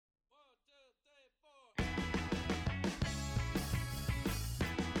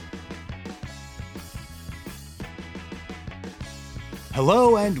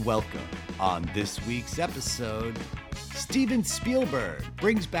Hello and welcome. On this week's episode, Steven Spielberg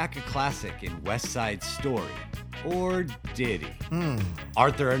brings back a classic in West Side Story. Or did he?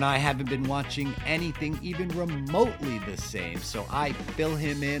 Arthur and I haven't been watching anything even remotely the same, so I fill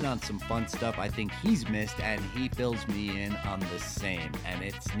him in on some fun stuff I think he's missed, and he fills me in on the same, and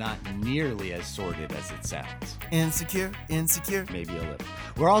it's not nearly as sordid as it sounds. Insecure? Maybe a little.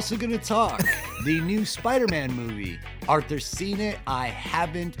 We're also going to talk the new Spider-Man movie. Arthur's seen it, I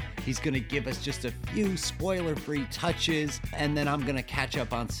haven't. He's going to give us just a few spoiler-free touches, and then I'm going to catch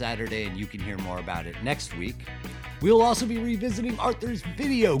up on Saturday, and you can hear more about it next week. We'll also be revisiting Arthur's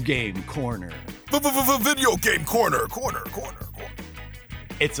video game corner. Video game corner.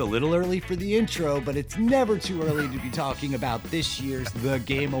 It's a little early for the intro, but it's never too early to be talking about this year's The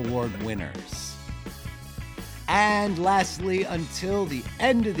Game Award winners. And lastly, until the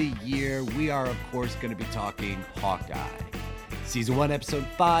end of the year, we are, of course, going to be talking Hawkeye. Season 1, Episode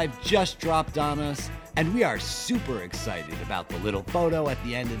 5 just dropped on us, and we are super excited about the little photo at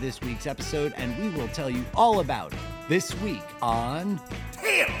the end of this week's episode, and we will tell you all about it this week on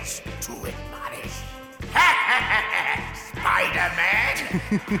Tales to Admonish. Spider-Man!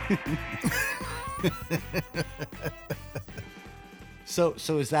 So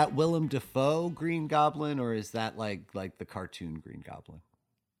is that Willem Dafoe Green Goblin, or is that like the cartoon Green Goblin?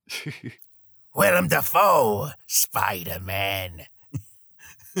 Willem Dafoe, Spider-Man.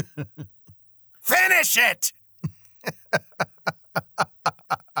 Finish it!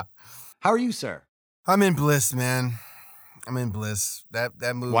 How are you, sir? I'm in bliss, man. I'm in bliss. That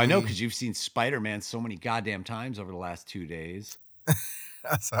movie. Well, I know, because you've seen Spider-Man so many goddamn times over the last 2 days.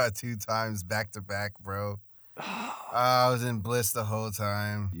 I saw it 2 times back to back, bro. I was in bliss the whole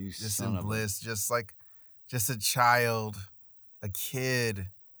time. You just son in of a- bliss, just a child, a kid,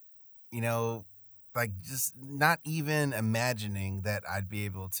 like just not even imagining that I'd be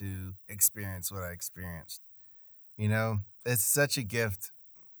able to experience what I experienced. It's such a gift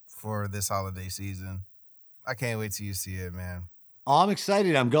for this holiday season. I can't wait till you see it, man. Oh, I'm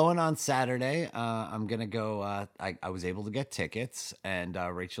excited. I'm going on Saturday. I'm going to go. I was able to get tickets, and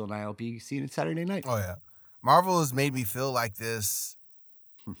Rachel and I will be seeing it Saturday night. Oh, yeah. Marvel has made me feel like this.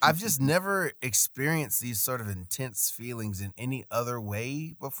 I've just never experienced these sort of intense feelings in any other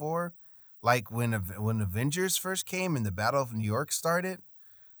way before. Like when Avengers first came and the Battle of New York started,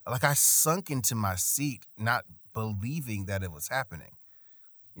 like I sunk into my seat, not believing that it was happening.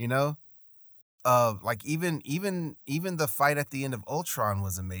 Like even the fight at the end of Ultron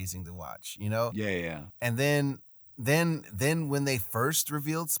was amazing to watch. Yeah. And then when they first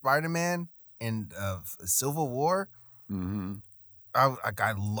revealed Spider-Man in Civil War,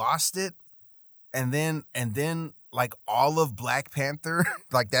 I lost it, and then like all of Black Panther,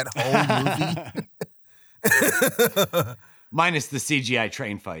 like that whole movie, Minus the CGI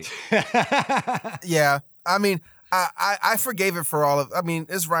train fight. Yeah, I mean, I forgave it for all of. I mean,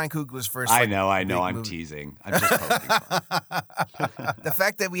 it's Ryan Coogler's first. I know. I'm movie. teasing. I'm just poking fun. The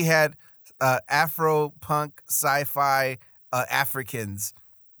fact that we had Afro punk sci-fi Africans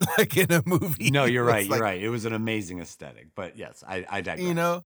like in a movie. No, you're right. Like, You're right. It was an amazing aesthetic, but yes, I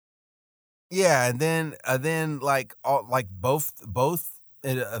digress. Yeah, and then like all like both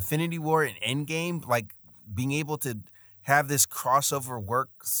Infinity War and Endgame, like being able to have this crossover work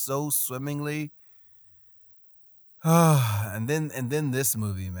so swimmingly. and then this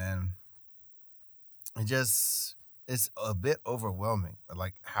movie, man. It's a bit overwhelming,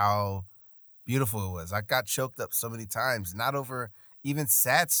 like how beautiful it was. I got choked up so many times, not over even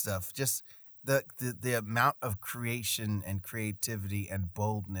sad stuff, just the amount of creation and creativity and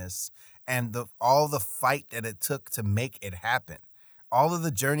boldness and all the fight that it took to make it happen. All of the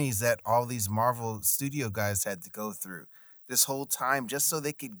journeys that all these Marvel studio guys had to go through this whole time just so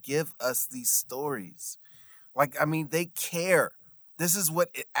they could give us these stories. Like, I mean, they care. This is what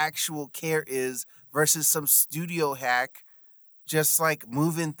actual care is versus some studio hack just like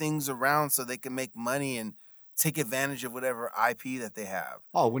moving things around so they can make money and take advantage of whatever IP that they have.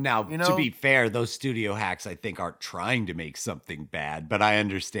 Oh, well, now, to be fair, those studio hacks, I think, aren't trying to make something bad, but I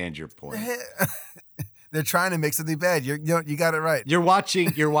understand your point. They're trying to make something bad. You got it right. You're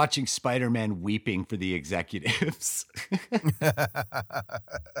watching Spider-Man weeping for the executives.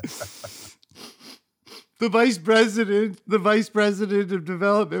 The vice president of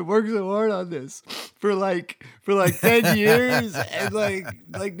development worked so hard on this for like 10 years, and like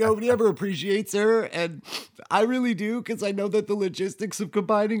nobody ever appreciates her, and I really do, because I know that the logistics of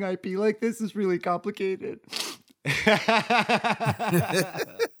combining IP like this is really complicated.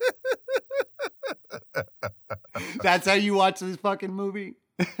 That's how you watch this fucking movie?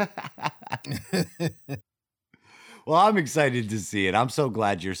 Well, I'm excited to see it. I'm so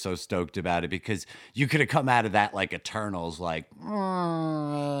glad you're so stoked about it because you could have come out of that like Eternals, like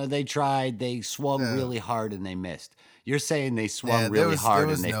they tried, they swung No. really hard and they missed. You're saying they swung Yeah, really hard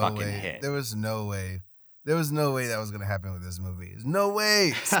and they no fucking way. hit. There was no way. There was no way that was gonna happen with this movie. There's no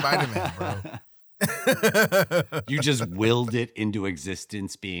way. Spider-Man, bro. You just willed it into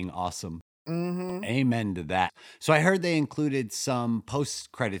existence being awesome. Mm-hmm. Amen to that. So I heard they included some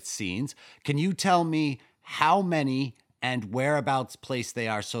post-credit scenes. Can you tell me how many and whereabouts place they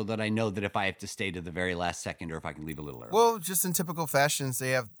are so that I know that if I have to stay to the very last second or if I can leave a little early? Well, just in typical fashions,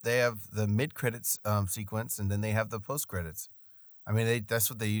 they have the mid credits sequence and then they have the post credits. I mean, that's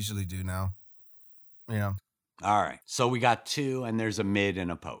what they usually do now. You know. All right. So we got 2 and there's a mid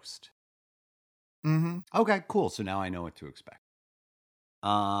and a post. Mm-hmm. Okay, cool. So now I know what to expect.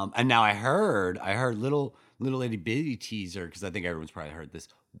 And now I heard little itty bitty teaser because I think everyone's probably heard this.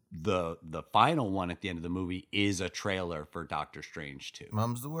 The final one at the end of the movie is a trailer for Doctor Strange 2.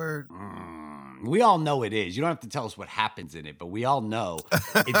 Mum's the word. We all know it is. You don't have to tell us what happens in it, but we all know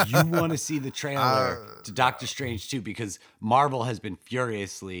if you want to see the trailer to Doctor Strange 2, because Marvel has been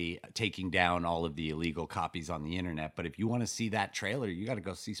furiously taking down all of the illegal copies on the internet. But if you want to see that trailer, you got to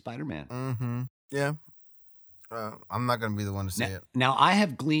go see Spider-Man. Mm-hmm. Yeah. I'm not going to be the one to say it. Now, I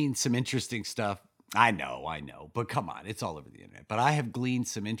have gleaned some interesting stuff. I know, but come on, it's all over the internet. But I have gleaned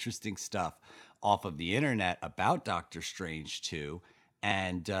some interesting stuff off of the internet about Doctor Strange 2.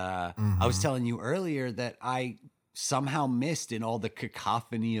 And I was telling you earlier that I somehow missed in all the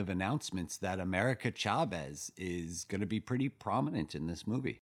cacophony of announcements that America Chavez is going to be pretty prominent in this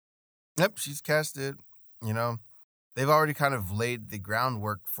movie. Yep, she's casted. You know, they've already kind of laid the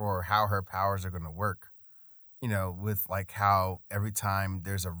groundwork for how her powers are going to work. You know, with like how every time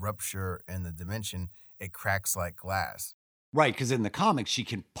there's a rupture in the dimension, it cracks like glass. Right, because in the comics, she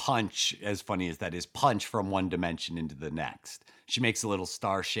can punch, as funny as that is, punch from one dimension into the next. She makes a little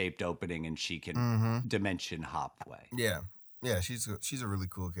star-shaped opening and she can dimension hop away. Yeah. Yeah, she's a really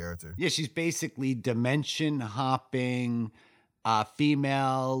cool character. Yeah, she's basically dimension hopping,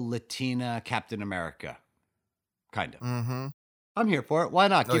 female Latina Captain America. Kind of. Mm-hmm. I'm here for it. Why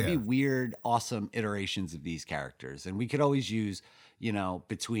not? Oh, Give me yeah. weird, awesome iterations of these characters. And we could always use, you know,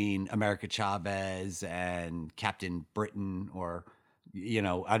 between America Chavez and Captain Britain, or, you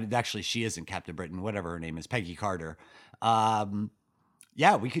know, actually she isn't Captain Britain, whatever her name is, Peggy Carter.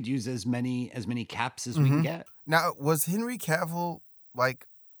 Yeah, we could use as many caps as we can get. Now, was Henry Cavill like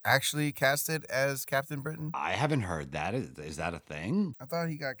actually casted as Captain Britain? I haven't heard that. Is that a thing? I thought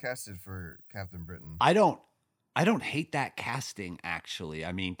he got casted for Captain Britain. I don't hate that casting, actually.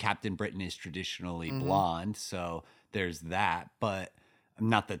 I mean, Captain Britain is traditionally blonde, so there's that. But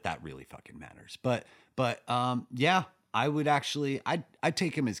not that really fucking matters. But yeah, I would actually, I'd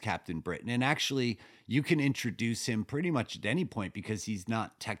take him as Captain Britain. And actually, you can introduce him pretty much at any point because he's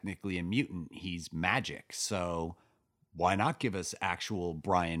not technically a mutant. He's magic. So why not give us actual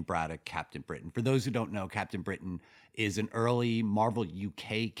Brian Braddock Captain Britain? For those who don't know, Captain Britain is an early Marvel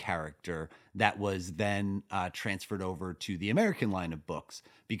UK character that was then transferred over to the American line of books.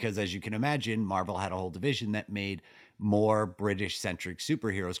 Because as you can imagine, Marvel had a whole division that made more British-centric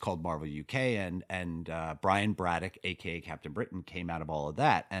superheroes called Marvel UK. And Brian Braddock, a.k.a. Captain Britain, came out of all of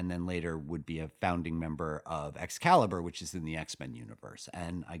that. And then later would be a founding member of Excalibur, which is in the X-Men universe.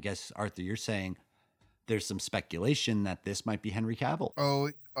 And I guess, Arthur, you're saying there's some speculation that this might be Henry Cavill. Oh,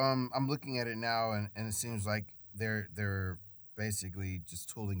 I'm looking at it now, and it seems like they're basically just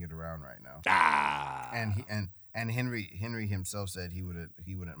tooling it around right now. And Henry himself said he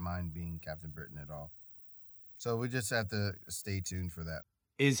wouldn't mind being Captain Britain at all. So we just have to stay tuned for that.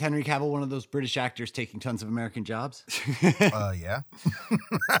 Is Henry Cavill one of those British actors taking tons of American jobs? Yeah.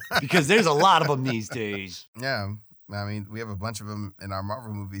 Because there's a lot of them these days. Yeah. I mean, we have a bunch of them in our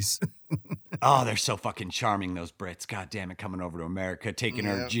Marvel movies. Oh, they're so fucking charming, those Brits. God damn it, coming over to America, taking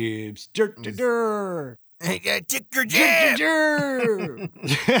our jibs. Hey, tick your jab.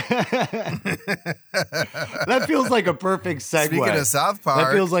 That feels like a perfect segue. Speaking of South Park.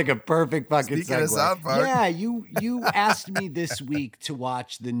 That feels like a perfect fucking segue. Speaking of South Park. Yeah, you asked me this week to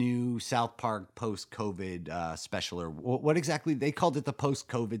watch the new South Park post-COVID special, or what exactly? They called it the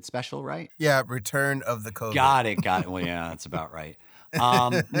post-COVID special, right? Yeah, Return of the COVID. Got it. Well, yeah, that's about right.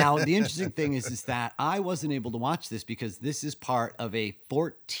 Now, the interesting thing is that I wasn't able to watch this because this is part of a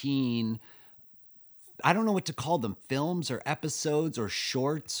 14... I don't know what to call them, films or episodes or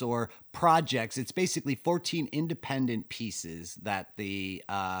shorts or projects. It's basically 14 independent pieces that the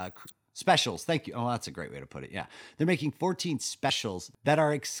specials, thank you. Oh, that's a great way to put it. Yeah. They're making 14 specials that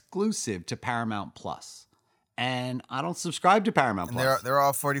are exclusive to Paramount Plus. And I don't subscribe to Paramount And Plus. they're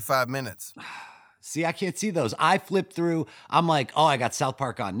all 45 minutes. See, I can't see those. I flip through. I'm like, oh, I got South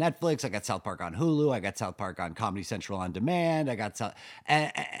Park on Netflix. I got South Park on Hulu. I got South Park on Comedy Central on demand. I got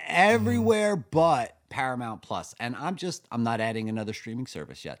everywhere but Paramount Plus. And I'm not adding another streaming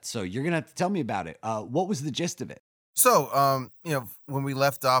service yet. So you're going to have to tell me about it. What was the gist of it? So, when we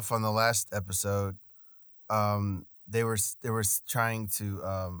left off on the last episode, they were trying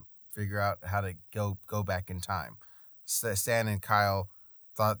to figure out how to go back in time. Stan and Kyle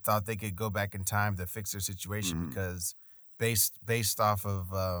thought they could go back in time to fix their situation because based off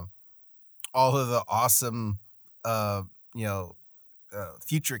of all of the awesome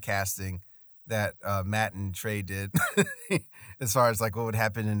future casting that Matt and Trey did as far as like what would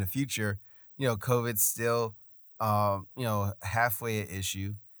happen in the future, COVID's still halfway an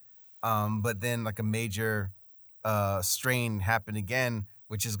issue, but then like a major strain happened again,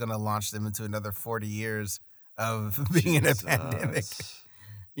 which is going to launch them into another 40 years of being in a pandemic.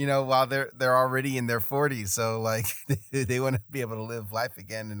 While they're already in their 40s, so like they want to be able to live life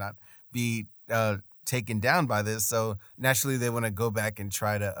again and not be taken down by this. So naturally, they want to go back and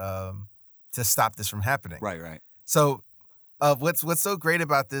try to stop this from happening. Right. So, what's so great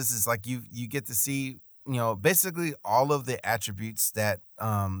about this is like you get to see basically all of the attributes that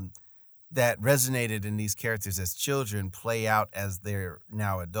resonated in these characters as children play out as they're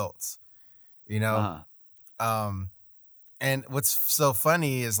now adults. And what's so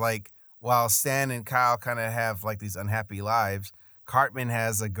funny is like while Stan and Kyle kind of have like these unhappy lives, Cartman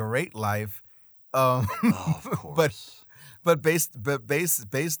has a great life. Of course. but based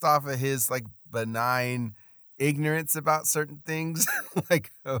off of his like benign ignorance about certain things,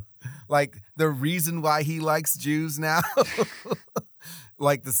 like the reason why he likes Jews now,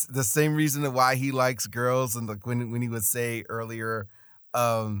 like the same reason why he likes girls, and like when he would say earlier,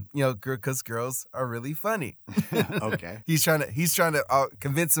 because girls are really funny. Okay. He's trying to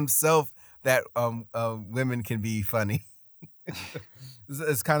convince himself that women can be funny.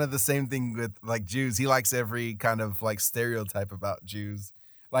 It's kind of the same thing with like Jews. He likes every kind of like stereotype about Jews.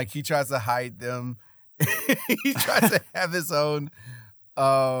 Like he tries to hide them. He tries to have his own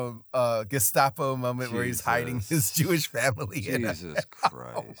Gestapo moment where he's hiding his Jewish family. Jesus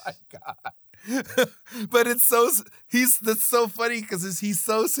Christ. Oh my God. But that's so funny because he's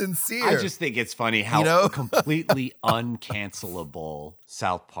so sincere. I just think it's funny how completely uncancelable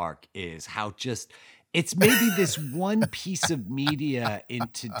South Park is. How just it's maybe this one piece of media in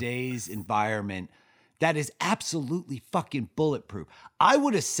today's environment that is absolutely fucking bulletproof. I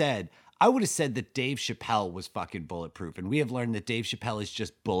would have said that Dave Chappelle was fucking bulletproof. And we have learned that Dave Chappelle is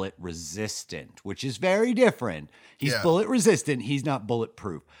just bullet resistant, which is very different. He's bullet resistant. He's not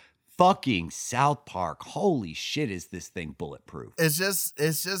bulletproof. Fucking South Park. Holy shit, is this thing bulletproof? It's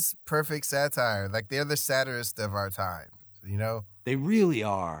just perfect satire. Like they're the satirist of our time, They really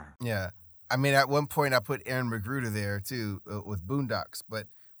are. Yeah. I mean, at one point I put Aaron McGruder there too with Boondocks, but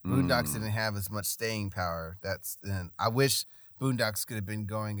Boondocks didn't have as much staying power. And I wish Boondocks could have been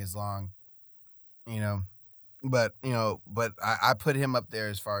going as long, but I put him up there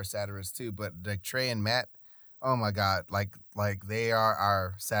as far as satirists too. But like Trey and Matt, oh my God, like they are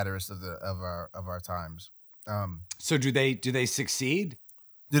our satirists of our times. So do they succeed?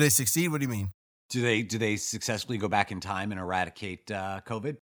 Do they succeed? What do you mean? Do they successfully go back in time and eradicate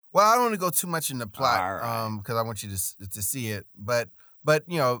COVID? Well, I don't want to go too much into plot, because I want you to see it. But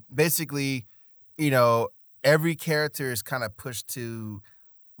basically, every character is kind of pushed to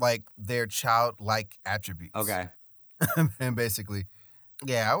like their childlike attributes. Okay. And basically,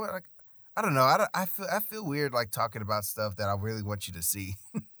 yeah, I don't know. I feel weird like talking about stuff that I really want you to see.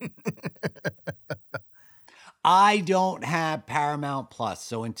 I don't have Paramount Plus,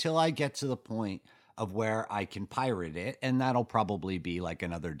 so until I get to the point of where I can pirate it, and that'll probably be like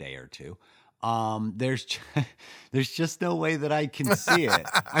another day or two. There's just no way that I can see it.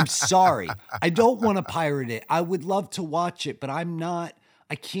 I'm sorry. I don't want to pirate it. I would love to watch it, but I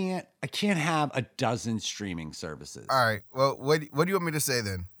can't have a dozen streaming services. All right. Well, what do you want me to say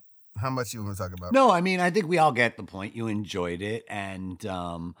then? How much you want to talk about? No, I mean, I think we all get the point. You enjoyed it, and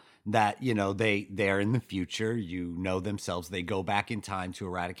that they're in the future. Themselves. They go back in time to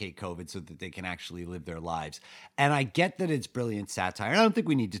eradicate COVID so that they can actually live their lives. And I get that it's brilliant satire. I don't think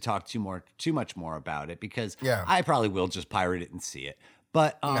we need to talk too much more about it because I probably will just pirate it and see it.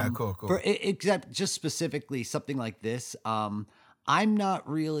 But cool. Except just specifically something like this. I'm not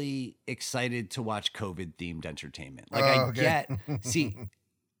really excited to watch COVID-themed entertainment. I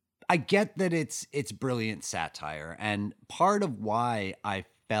get that it's brilliant satire, and part of why I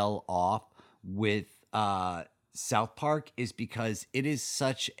fell off with South Park is because it is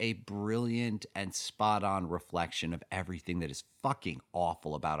such a brilliant and spot on reflection of everything that is fucking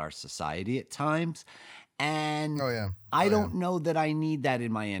awful about our society at times. And I don't know that I need that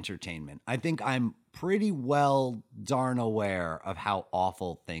in my entertainment. I think I'm pretty well darn aware of how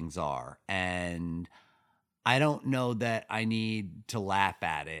awful things are. And I don't know that I need to laugh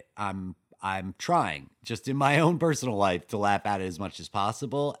at it. I'm trying just in my own personal life to laugh at it as much as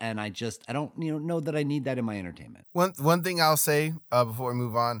possible. And I don't know that I need that in my entertainment. One thing I'll say before we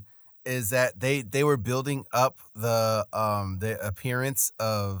move on is that they were building up the appearance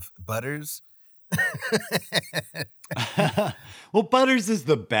of Butters. Well, Butters is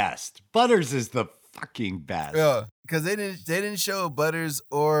the best. Butters is the fucking best. Yeah, because they didn't show Butters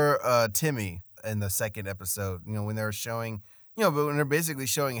or Timmy in the second episode. When they were showing, but when they're basically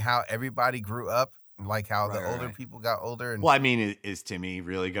showing how everybody grew up, like how the older people got older. And well, I mean, is Timmy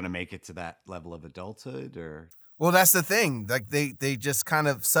really going to make it to that level of adulthood, or? Well, that's the thing. Like they just kind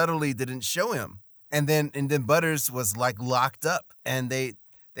of subtly didn't show him, and then Butters was like locked up, and they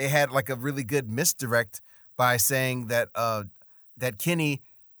had like a really good misdirect by saying that that Kenny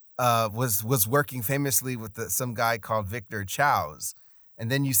was working famously with some guy called Victor Chaos. And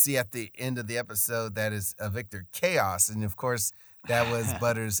then you see at the end of the episode that is Victor Chaos. And of course, that was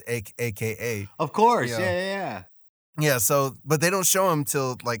Butters, AKA. Of course. Yeah. Yeah. So, but they don't show him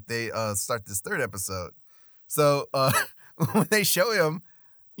till like they start this third episode. So when they show him,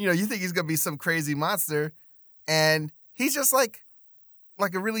 you think he's going to be some crazy monster. And he's just like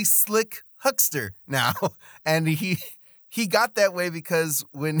a really slick huckster now. And he got that way because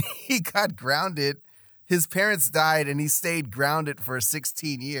when he got grounded, his parents died and he stayed grounded for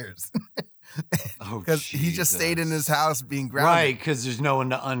 16 years. Because he just stayed in his house being grounded. Right, because there's no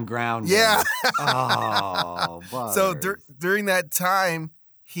one to unground him. Yeah. Oh, Butters. So during that time,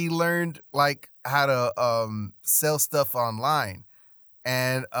 he learned like how to sell stuff online.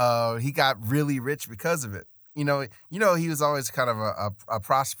 And he got really rich because of it. He was always kind of a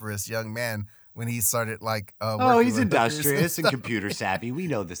prosperous young man when he started like he's industrious and computer savvy. We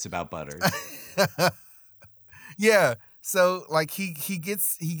know this about Butters. Yeah. So like he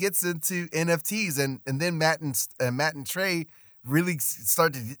gets into NFTs and then Matt and Trey really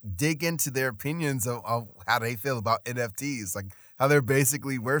start to dig into their opinions of how they feel about NFTs, like how they're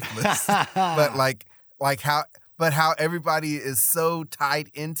basically worthless, but how everybody is so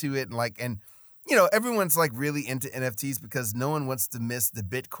tied into it, and everyone's like really into NFTs because no one wants to miss the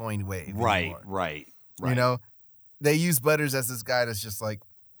Bitcoin wave anymore. Right. They use Butters as this guy that's just like,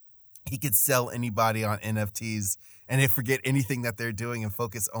 he could sell anybody on NFTs and they forget anything that they're doing and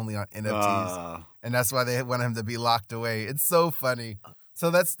focus only on NFTs. And that's why they want him to be locked away. It's so funny. So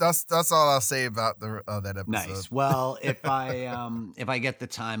that's all I'll say about that episode. Nice. Well, if I get the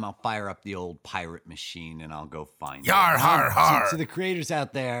time, I'll fire up the old pirate machine and I'll go find Yar, it. har, har. To the creators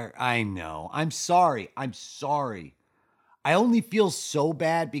out there, I know. I'm sorry. I only feel so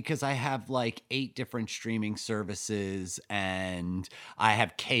bad because I have like 8 different streaming services and I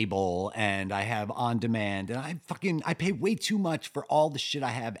have cable and I have on demand and I pay way too much for all the shit I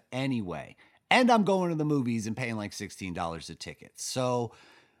have anyway. And I'm going to the movies and paying like $16 a ticket. So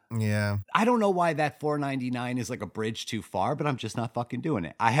yeah, I don't know why that $4.99 is like a bridge too far, but I'm just not fucking doing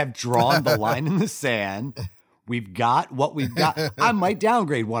it. I have drawn the line in the sand. We've got what we've got. I might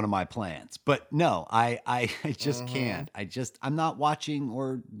downgrade one of my plans, but no, I just can't. I'm not watching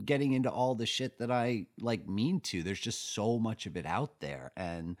or getting into all the shit that I like mean to. There's just so much of it out there.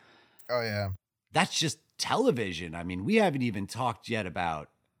 And that's just television. I mean, we haven't even talked yet about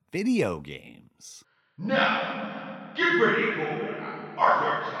video games. Now, get ready for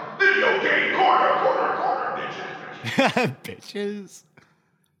Arthur's Video Game Corner, bitches. Bitches?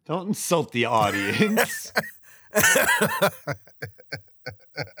 Don't insult the audience.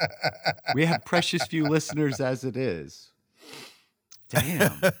 We have precious few listeners as it is.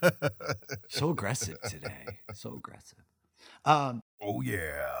 Damn. So aggressive today. So aggressive. Oh,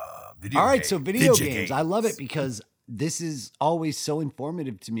 yeah. All right, so video games. I love it because this is always so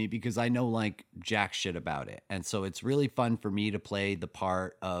informative to me because I know like jack shit about it. And so it's really fun for me to play the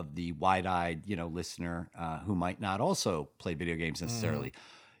part of the wide-eyed, listener who might not also play video games necessarily.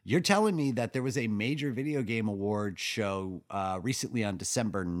 You're telling me that there was a major video game award show recently on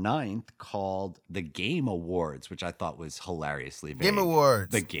December 9th called the Game Awards, which I thought was hilariously vague. Game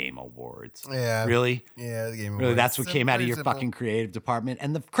Awards. The Game Awards. Yeah. Really? Yeah, the Game Awards. Really, that's what came out of your fucking creative department.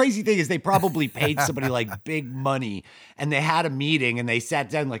 And the crazy thing is they probably paid somebody like big money and they had a meeting and they sat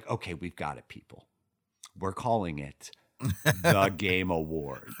down like, okay, we've got it, people. We're calling it the Game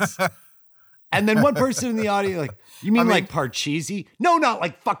Awards. And then one person in the audience like, you mean like Parcheesi? No, not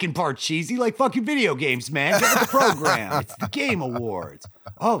like fucking Parcheesi, like fucking video games, man. Get with the program. It's the Game Awards.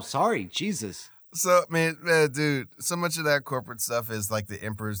 Oh, sorry, Jesus. So, man, dude, so much of that corporate stuff is like the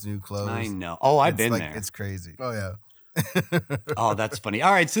Emperor's New Clothes. I know. Oh, I've been there. It's crazy. Oh, yeah. Oh, that's funny.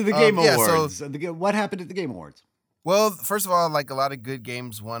 All right, so the Game Awards. So what happened at the Game Awards? Well, first of all, like a lot of good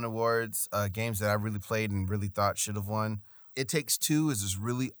games won awards, games that I really played and really thought should have won. It Takes Two is this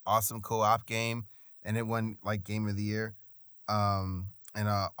really awesome co-op game, and it won like Game of the Year.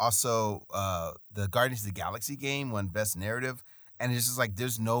 Also, the Guardians of the Galaxy game won Best Narrative, and it's just like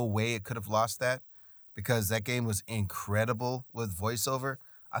there's no way it could have lost that because that game was incredible with voiceover.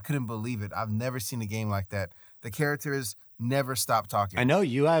 I couldn't believe it. I've never seen a game like that. The characters never stop talking. I know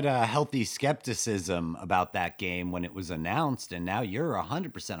you had a healthy skepticism about that game when it was announced, and now you're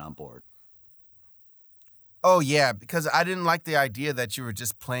 100% on board. Oh, yeah, because I didn't like the idea that you were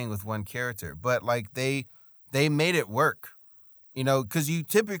just playing with one character. But, like, they made it work, you know, because you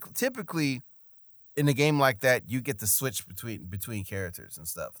typically in a game like that, you get to switch between characters and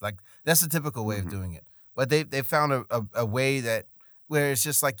stuff. Like, that's the typical way of doing it. But they found a way that where it's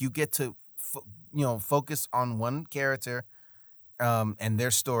just like you get to, focus on one character and their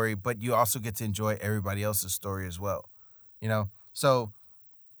story, but you also get to enjoy everybody else's story as well, you know? So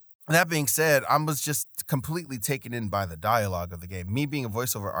that being said, I was just completely taken in by the dialogue of the game. Me being a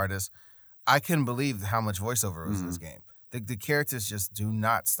voiceover artist, I couldn't believe how much voiceover was in this game. The characters just do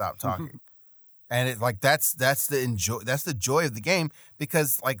not stop talking. And it like that's the joy of the game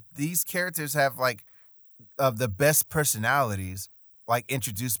because like these characters have like the best personalities like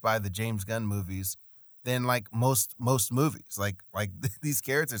introduced by the James Gunn movies than like most movies. Like these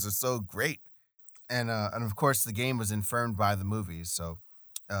characters are so great. And of course the game was infirmed by the movies, so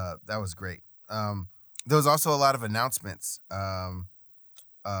that was great. There was also a lot of announcements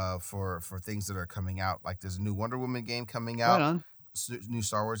for things that are coming out. Like there's a new Wonder Woman game coming out. Right on. New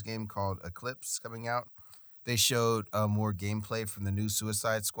Star Wars game called Eclipse coming out. They showed more gameplay from the new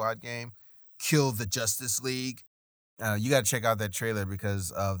Suicide Squad game. Kill the Justice League. You got to check out that trailer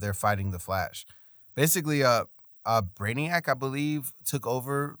because they're fighting the Flash. Basically, Brainiac, I believe, took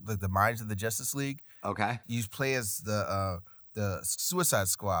over the minds of the Justice League. Okay. You play as the Suicide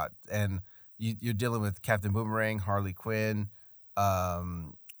Squad, and you're dealing with Captain Boomerang, Harley Quinn.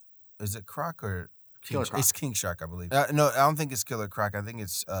 Is it Croc or King Shark? It's King Shark, I believe. No, I don't think it's Killer Croc. I think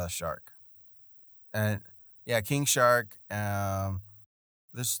it's Shark. And yeah, King Shark.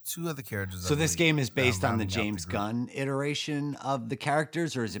 There's two other characters. So this game is based on the James Gunn iteration of the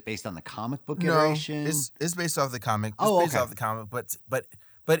characters, or is it based on the comic book iteration? It's based off the comic. It's based off the comic,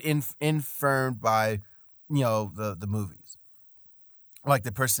 but infirmed by the movies, like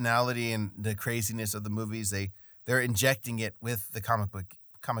the personality and the craziness of the movies. They're injecting it with the comic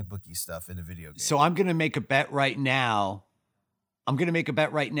booky stuff in the video game. So I'm gonna make a bet right now.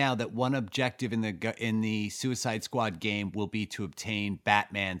 That one objective in the Suicide Squad game will be to obtain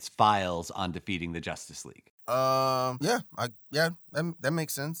Batman's files on defeating the Justice League. That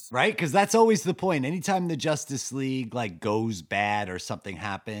makes sense, right? Because that's always the point. Anytime the Justice League like goes bad or something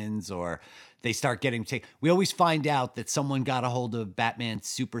happens or they start getting taken, we always find out that someone got a hold of Batman's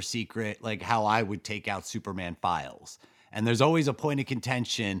super secret, like how I would take out Superman files. And there's always a point of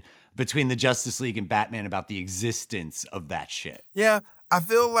contention between the Justice League and Batman about the existence of that shit. Yeah, I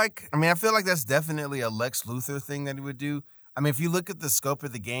feel like that's definitely a Lex Luthor thing that he would do. I mean, if you look at the scope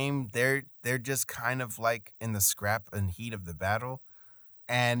of the game, they're just kind of like in the scrap and heat of the battle.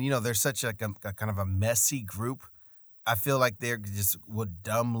 And, they're such a kind of a messy group. I feel like they just would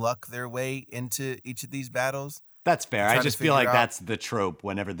dumb luck their way into each of these battles. That's fair. I just feel like that's the trope.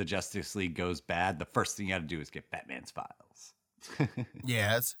 Whenever the Justice League goes bad, the first thing you got to do is get Batman's files.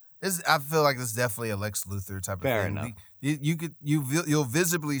 Yeah, I feel like it's definitely a Lex Luthor type of fair thing. Enough. You'll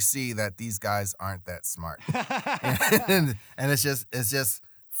visibly see that these guys aren't that smart, and it's just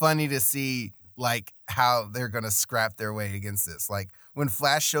funny to see like how they're gonna scrap their way against this. Like when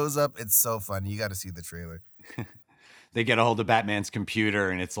Flash shows up, it's so funny. You got to see the trailer. They get a hold of Batman's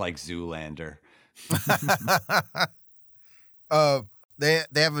computer, and it's like Zoolander. They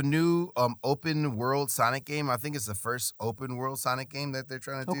have a new open world Sonic game. I think it's the first open world Sonic game that they're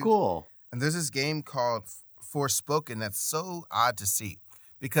trying to do. Oh, cool. And there's this game called Forspoken that's so odd to see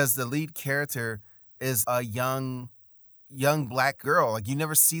because the lead character is a young black girl. Like you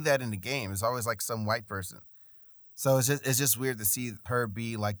never see that in the game. It's always like some white person. So it's just weird to see her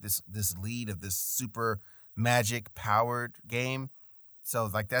be like this lead of this super magic powered game. So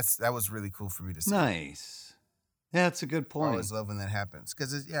like that was really cool for me to see. Nice. Yeah, that's a good point. I always love when that happens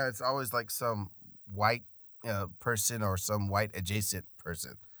because it's always like some white person or some white adjacent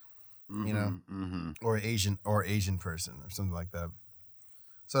person. you know, or Asian person or something like that.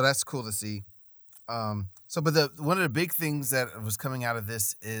 So that's cool to see. But one of the big things that was coming out of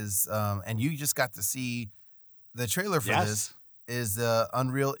this is, and you just got to see the trailer for this, is the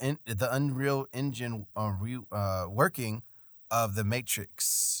Unreal Engine working of the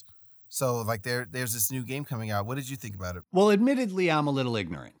Matrix. So like there's this new game coming out. What did you think about it? Well, admittedly, I'm a little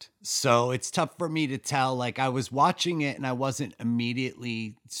ignorant, so it's tough for me to tell. Like, I was watching it and I wasn't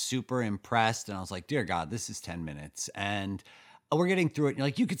immediately super impressed, and I was like, dear God, this is 10 minutes. And we're getting through it. And you're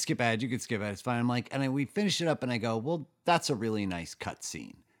like, you could skip ahead. It's fine. I'm like, and we finish it up and I go, well, that's a really nice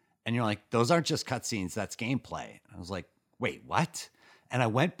cutscene. And you're like, those aren't just cutscenes, that's gameplay. And I was like, wait, what? And I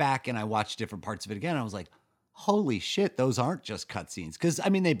went back and I watched different parts of it again. I was like, holy shit, those aren't just cutscenes. Because, I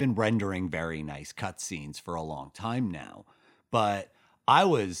mean, they've been rendering very nice cutscenes for a long time now. But I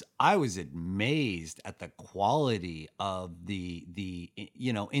was amazed at the quality of the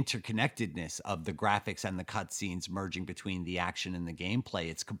interconnectedness of the graphics and the cutscenes merging between the action and the gameplay.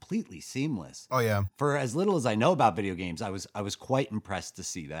 It's completely seamless. Oh yeah. For as little as I know about video games, I was quite impressed to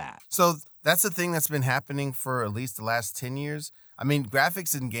see that. So that's the thing that's been happening for at least the last 10 years. I mean,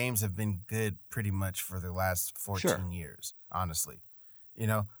 graphics in games have been good pretty much for the last 14 years, honestly. You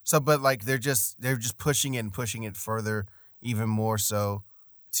know? So but like they're just pushing it further, even more so,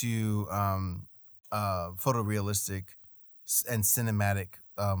 to photorealistic and cinematic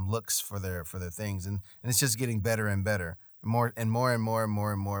looks for their things, and it's just getting better and better, more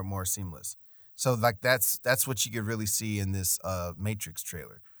seamless. So like that's what you could really see in this Matrix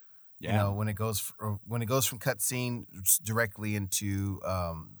trailer. Yeah. You know, when it goes from cutscene directly into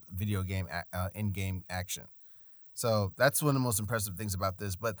video game in-game action. So that's one of the most impressive things about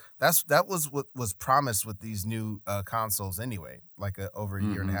this. But that was what was promised with these new consoles anyway, like over a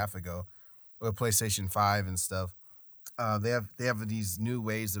year and a half ago, with PlayStation 5 and stuff. They have these new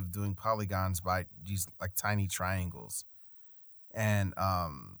ways of doing polygons by these like tiny triangles, and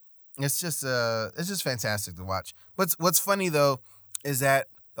it's just fantastic to watch. What's funny though is that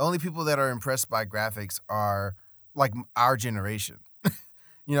the only people that are impressed by graphics are like our generation.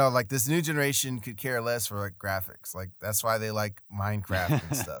 You know, like this new generation could care less for like graphics. Like that's why they like Minecraft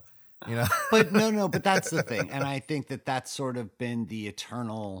and stuff, you know? But but that's the thing. And I think that that's sort of been the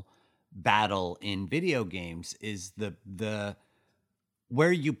eternal battle in video games is the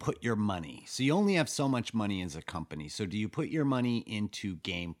where you put your money. So you only have so much money as a company. So do you put your money into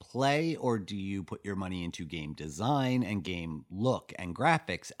gameplay or do you put your money into game design and game look and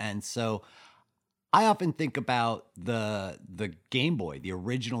graphics? And so I often think about the Game Boy, the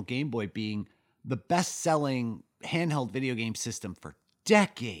original Game Boy, being the best-selling handheld video game system for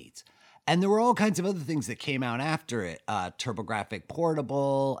decades. And there were all kinds of other things that came out after it, TurboGrafx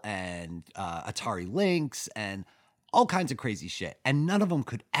Portable and Atari Lynx and all kinds of crazy shit. And none of them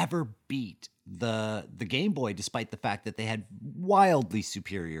could ever beat the Game Boy, despite the fact that they had wildly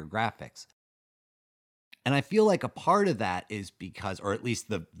superior graphics. And I feel like a part of that is because, or at least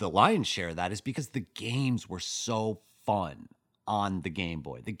the lion's share of that is because the games were so fun on the Game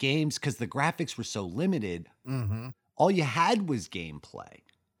Boy. The games, because the graphics were so limited, all you had was gameplay.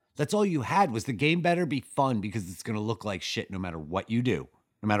 That's all you had was the game better be fun because it's going to look like shit no matter what you do.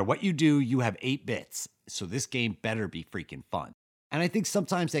 No matter what you do, you have 8 bits. So this game better be freaking fun. And I think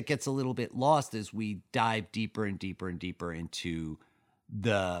sometimes that gets a little bit lost as we dive deeper and deeper and deeper into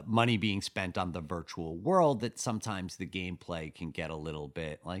the money being spent on the virtual world, that sometimes the gameplay can get a little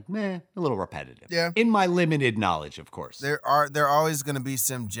bit like, a little repetitive. Yeah. In my limited knowledge, of course. There are always going to be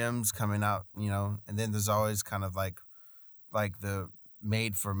some gems coming out, you know, and then there's always kind of like the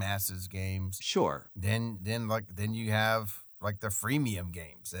made for masses games. Sure. Then you have like the freemium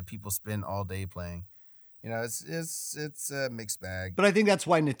games that people spend all day playing. You know, it's a mixed bag. But I think that's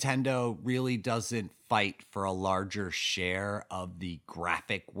why Nintendo really doesn't fight for a larger share of the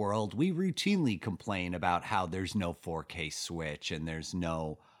graphic world. We routinely complain about how there's no 4K Switch and there's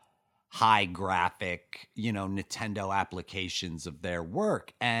no high graphic, Nintendo applications of their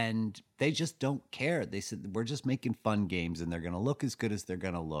work. And they just don't care. They said, we're just making fun games and they're going to look as good as they're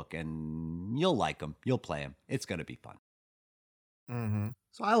going to look. And you'll like them. You'll play them. It's going to be fun. Mm-hmm.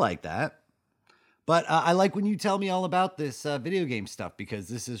 So I like that. But I like when you tell me all about this video game stuff, because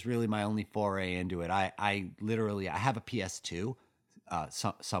this is really my only foray into it. I literally have a PS2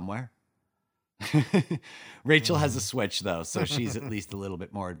 somewhere. Rachel has a Switch, though, so she's at least a little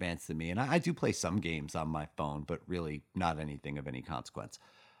bit more advanced than me. And I do play some games on my phone, but really not anything of any consequence.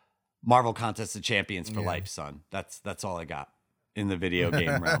 Marvel Contest of Champions for life, son. That's all I got in the video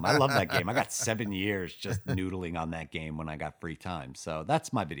game realm. I love that game. I got 7 years just noodling on that game when I got free time. So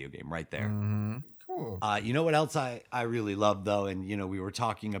that's my video game right there. Mm-hmm. cool. You know what else I really love though, and we were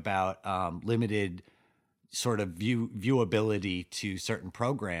talking about limited sort of viewability to certain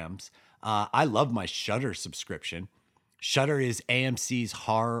programs. I love my Shudder subscription. Shudder is AMC's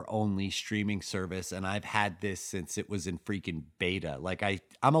horror-only streaming service, and I've had this since it was in freaking beta. Like I'm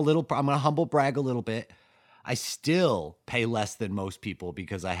gonna humble brag a little bit. I still pay less than most people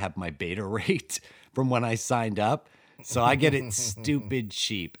because I have my beta rate from when I signed up. So I get it stupid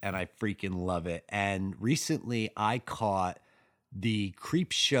cheap, and I freaking love it. And recently I caught the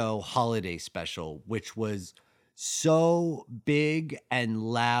Creepshow holiday special, which was so big and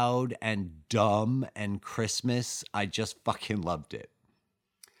loud and dumb and Christmas. I just fucking loved it.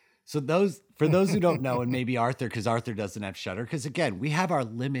 So for those who don't know, and maybe Arthur, because Arthur doesn't have Shudder, because again, we have our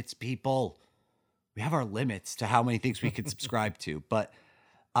limits, people. We have our limits to how many things we can subscribe to. But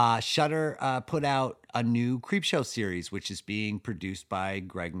Shudder put out a new Creepshow series, which is being produced by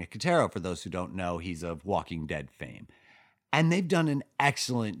Greg Nicotero. For those who don't know, he's of Walking Dead fame. And they've done an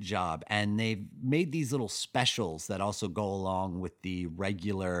excellent job. And they've made these little specials that also go along with the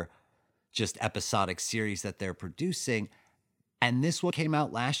regular, just episodic series that they're producing. And this one came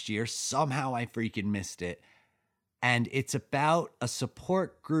out last year. Somehow I freaking missed it. And it's about a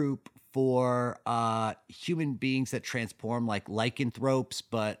support group for human beings that transform, like lycanthropes,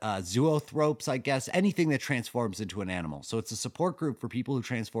 but zoanthropes, I guess, anything that transforms into an animal. So it's a support group for people who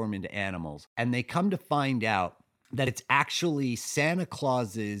transform into animals. And they come to find out that it's actually Santa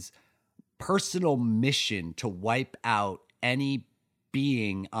Claus's personal mission to wipe out any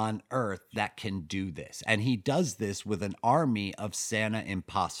being on Earth that can do this. And he does this with an army of Santa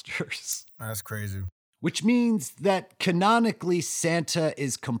imposters. That's crazy. Which means that canonically Santa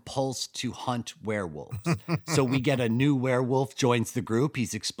is compulsed to hunt werewolves. So we get a new werewolf joins the group.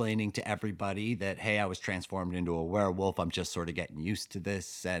 He's explaining to everybody that, hey, I was transformed into a werewolf. I'm just sort of getting used to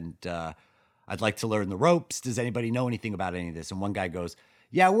this. And I'd like to learn the ropes. Does anybody know anything about any of this? And one guy goes,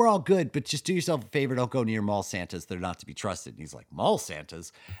 yeah, we're all good, but just do yourself a favor. Don't go near mall Santas. They're not to be trusted. And he's like, mall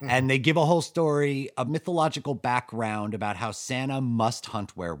Santas? And they give a whole story, a mythological background about how Santa must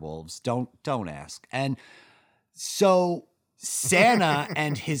hunt werewolves. Don't ask. And so Santa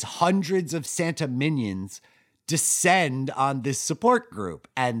and his hundreds of Santa minions descend on this support group,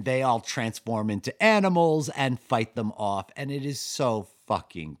 and they all transform into animals and fight them off. And it is so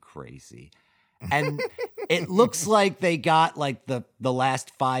fucking crazy. And it looks like they got like the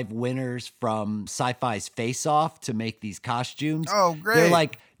last 5 winners from Sci-Fi's Face Off to make these costumes. Oh, great. They're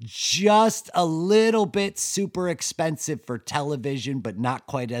like just a little bit super expensive for television, but not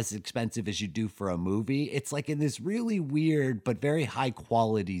quite as expensive as you do for a movie. It's like in this really weird but very high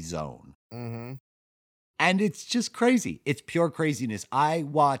quality zone. Mm-hmm. And it's just crazy. It's pure craziness. I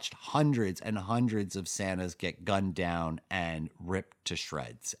watched hundreds and hundreds of Santas get gunned down and ripped to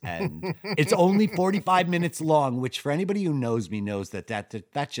shreds. And it's only 45 minutes long, which for anybody who knows me knows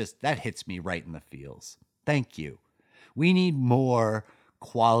that hits me right in the feels. Thank you. We need more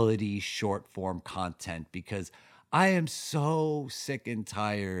quality short form content because I am so sick and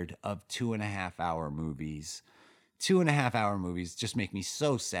tired of 2.5-hour movies. 2.5-hour movies just make me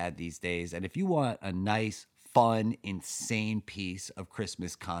so sad these days. And if you want a nice, fun, insane piece of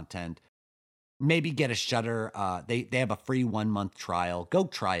Christmas content, maybe get a Shudder. They have a free 1-month trial. Go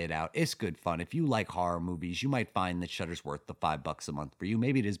try it out. It's good fun. If you like horror movies, you might find that Shudder's worth the $5 a month for you.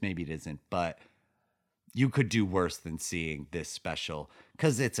 Maybe it is, maybe it isn't. But you could do worse than seeing this special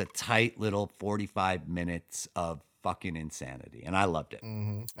because it's a tight little 45 minutes of fucking insanity, and I loved it.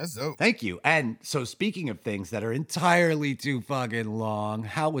 Mm-hmm. That's dope. Thank you. And so speaking of things that are entirely too fucking long,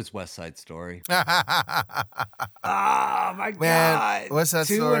 how was West Side Story? Oh my God. West Side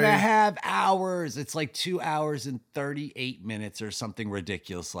Story. 2.5 hours. It's like 2 hours and 38 minutes or something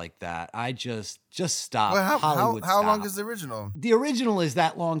ridiculous like that. I just stop. Well, Hollywood, how stop. long is the original? The original is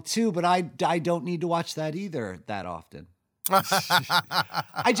that long too, but I don't need to watch that either that often.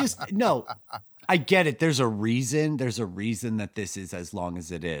 No. I get it. There's a reason. There's a reason that this is as long as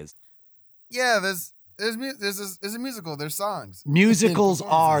it is. Yeah, there's a musical. There's songs. Musicals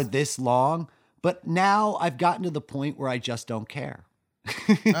are this long, but now I've gotten to the point where I just don't care.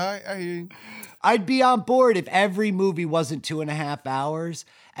 I hear you. I'd be on board if every movie wasn't 2.5 hours,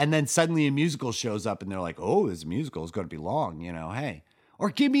 and then suddenly a musical shows up, and they're like, "Oh, this musical is going to be long," hey. Or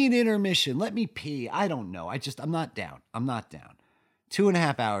give me an intermission. Let me pee. I don't know. I'm not down.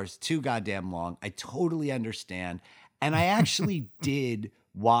 2.5 hours, too goddamn long. I totally understand. And I actually did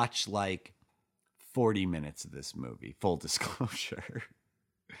watch like 40 minutes of this movie, full disclosure.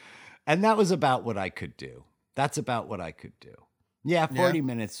 And that was about what I could do. That's about what I could do. Yeah, 40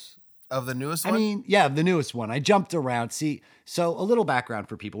 minutes. Of the newest I one? mean, yeah, the newest one. I jumped around. See, so a little background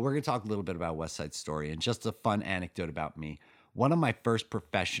for people. We're going to talk a little bit about West Side Story and just a fun anecdote about me. One of my first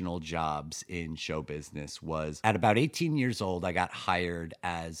professional jobs in show business was at about 18 years old. I got hired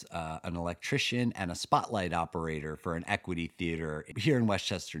as an electrician and a spotlight operator for an Equity Theater here in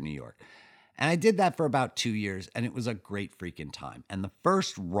Westchester, New York. And I did that for about 2 years, and it was a great freaking time. And the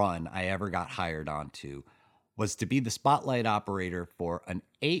first run I ever got hired onto was to be the spotlight operator for an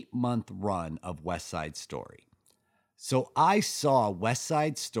 8-month run of West Side Story. So I saw West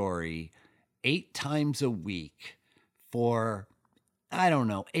Side Story 8 times a week for, I don't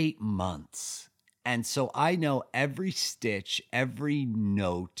know, 8 months. And so I know every stitch, every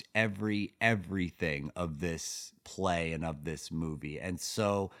note, everything of this play and of this movie. And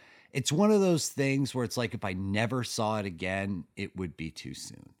so it's one of those things where it's like, if I never saw it again, it would be too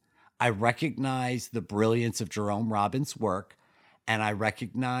soon. I recognize the brilliance of Jerome Robbins' work, and I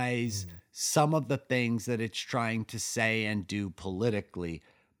recognize some of the things that it's trying to say and do politically,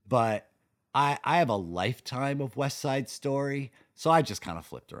 but I have a lifetime of West Side Story, so I just kind of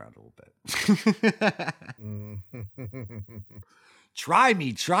flipped around a little bit. Try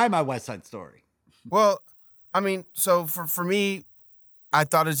my West Side Story. Well, I mean, so for me, I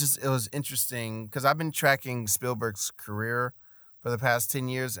thought it was interesting because I've been tracking Spielberg's career for the past 10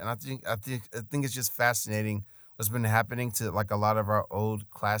 years, and I think it's just fascinating what's been happening to like a lot of our old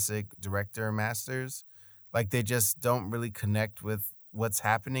classic director masters. Like they just don't really connect with what's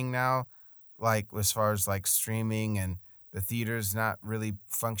happening now, like as far as like streaming and the theaters not really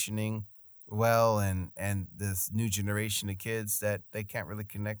functioning well, and this new generation of kids that they can't really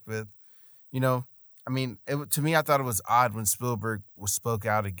connect with. You know, I mean, to me, I thought it was odd when Spielberg spoke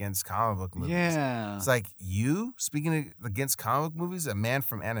out against comic book movies. Yeah. It's like, you speaking against comic book movies, a man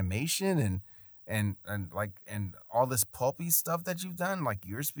from animation and all this pulpy stuff that you've done, like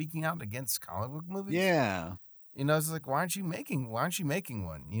you're speaking out against comic book movies? Yeah. You know, it's like, why aren't you making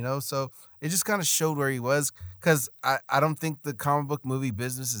one? You know, so it just kind of showed where he was, because I don't think the comic book movie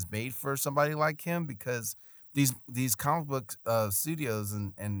business is made for somebody like him, because these comic book studios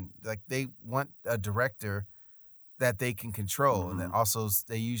and like they want a director that they can control, and then also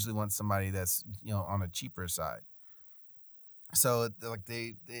they usually want somebody that's, you know, on a cheaper side. So like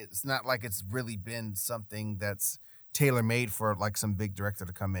it's not like it's really been something that's tailor made for like some big director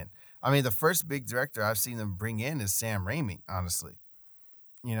to come in. I mean, the first big director I've seen them bring in is Sam Raimi. Honestly,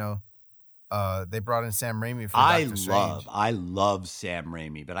 you know. They brought in Sam Raimi for Doctor Strange. I love Sam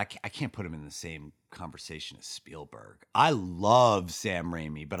Raimi, but I can't put him in the same conversation as Spielberg. I love Sam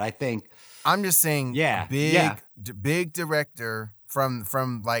Raimi, but I think I'm just saying, big director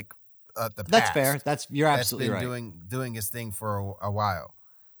from like the past. That's fair. You're absolutely right. Doing his thing for a while.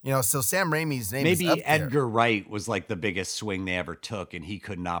 You know, so Sam Raimi's name is up there. Maybe Edgar Wright was like the biggest swing they ever took, and he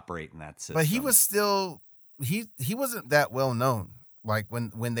couldn't operate in that system. But he was still he wasn't that well known. Like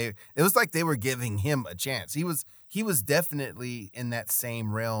when it was like they were giving him a chance. He was definitely in that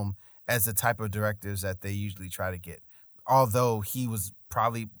same realm as the type of directors that they usually try to get. Although he was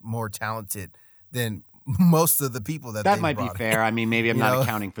probably more talented than most of the people that might be fair. I mean, maybe I'm not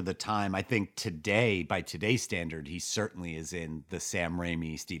accounting for the time. I think today, by today's standard, he certainly is in the Sam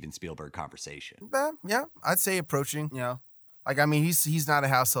Raimi, Steven Spielberg conversation. Yeah, I'd say approaching. You know, like I mean, he's not a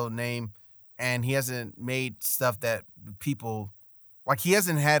household name, and he hasn't made stuff that people. Like, he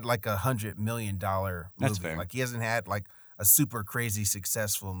hasn't had, like, $100 million movie. That's fair. Like, he hasn't had, like, a super crazy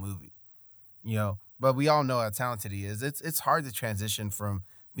successful movie, you know? But we all know how talented he is. It's hard to transition from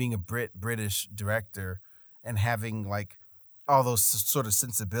being a British director and having, like, all those sort of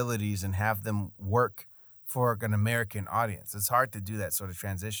sensibilities and have them work for an American audience. It's hard to do that sort of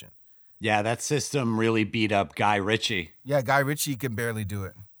transition. Yeah, that system really beat up Guy Ritchie. Yeah, Guy Ritchie can barely do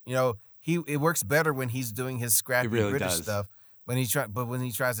it. You know, it works better when he's doing his scrappy British stuff. When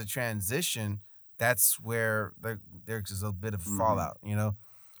he tries to transition, that's where there's a bit of fallout, you know.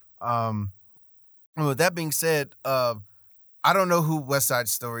 With that being said, I don't know who West Side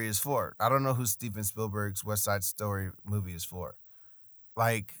Story is for. I don't know who Steven Spielberg's West Side Story movie is for.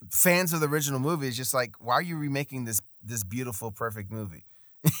 Like, fans of the original movie is just like, why are you remaking this beautiful, perfect movie?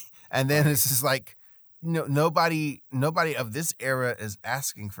 And then it's just like, nobody of this era is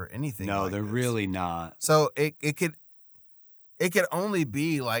asking for anything. No, like they're this. really not. So it could only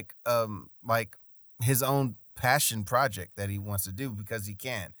be like his own passion project that he wants to do because he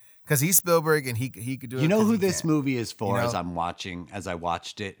can. Because he's Spielberg and he could do it. You know who this movie is for? You know? As I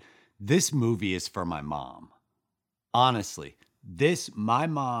watched it, this movie is for my mom. Honestly, my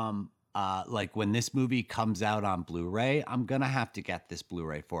mom like when this movie comes out on Blu-ray, I'm gonna have to get this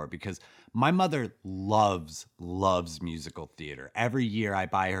Blu-ray for it because my mother loves musical theater. Every year I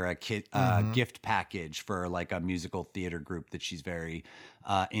buy her a gift package for like a musical theater group that she's very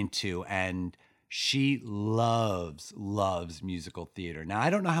into, and she loves musical theater. Now, I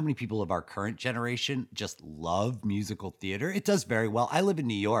don't know how many people of our current generation just love musical theater. It does very well. I live in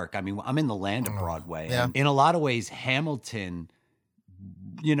New York. I mean, I'm in the land of Broadway. Yeah. And in a lot of ways, Hamilton,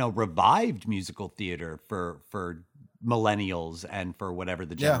 revived musical theater for millennials and for whatever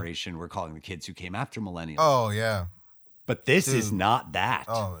the generation we're calling the kids who came after millennials. Oh yeah. But this is not that.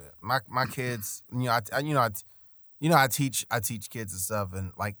 Oh, my kids. I teach kids and stuff,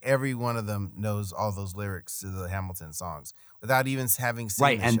 and like every one of them knows all those lyrics to the Hamilton songs without even having seen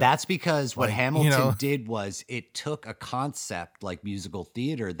Right, the and show. that's because what Like, Hamilton did was it took a concept like musical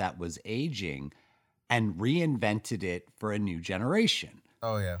theater that was aging and reinvented it for a new generation.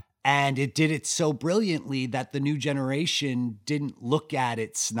 Oh yeah. And it did it so brilliantly that the new generation didn't look at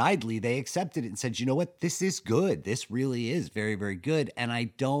it snidely. They accepted it and said, you know what, this is good. This really is very, very good. And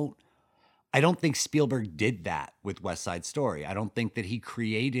I don't think Spielberg did that with West Side Story. I don't think that he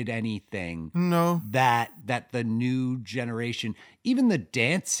created anything that the new generation, even the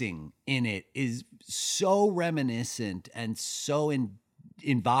dancing in it is so reminiscent and so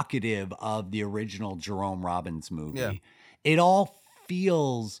evocative of the original Jerome Robbins movie. Yeah. It all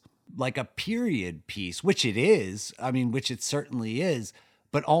feels like a period piece, which it is. I mean, which it certainly is,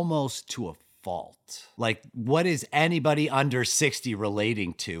 but almost to a fault. Like, what is anybody under 60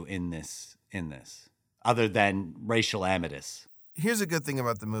 relating to in this, other than racial animus? Here's a good thing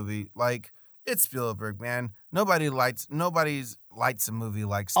about the movie. Like, it's Spielberg, man. Nobody's lights a movie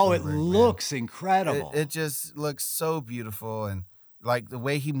like Spielberg. Oh, it looks incredible. It just looks so beautiful, and like the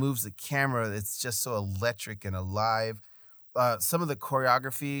way he moves the camera, it's just so electric and alive. Some of the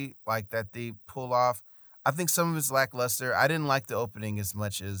choreography, like that they pull off, I think some of it's lackluster. I didn't like the opening as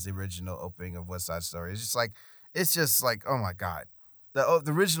much as the original opening of West Side Story. It's just like, oh my God. The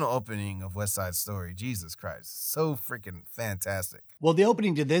original opening of West Side Story, Jesus Christ, so freaking fantastic. Well, the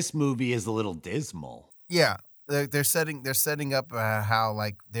opening to this movie is a little dismal. Yeah, they're setting up how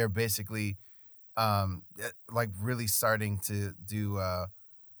like they're basically like really starting to do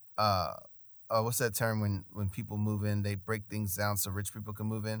what's that term when people move in, they break things down so rich people can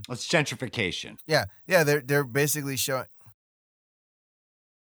move in? It's gentrification. Yeah, they're basically showing.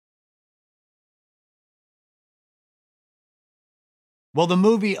 Well, the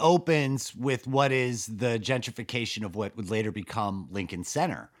movie opens with what is the gentrification of what would later become Lincoln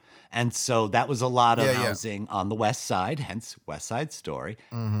Center. And so that was a lot of housing on the West Side, hence West Side Story.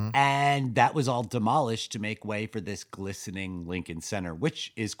 Mm-hmm. And that was all demolished to make way for this glistening Lincoln Center,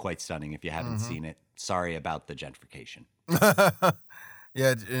 which is quite stunning if you haven't seen it. Sorry about the gentrification.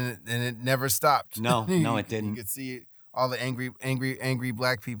 Yeah, and it never stopped. No, it didn't. You could see all the angry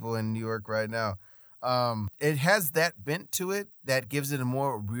black people in New York right now. It has that bent to it that gives it a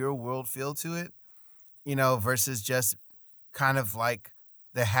more real world feel to it, versus just kind of like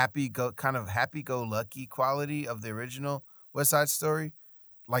the happy-go-lucky quality of the original West Side Story.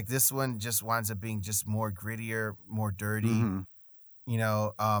 Like this one just winds up being just more grittier, more dirty. Mm-hmm.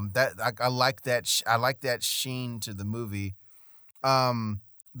 I like that. I like that sheen to the movie. The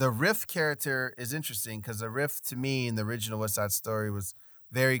Riff character is interesting because the Riff to me in the original West Side Story was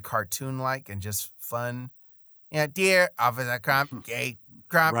very cartoon-like and just fun. Dear Officer Crump, gay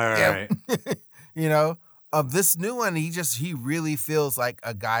Crump, right. This new one, he really feels like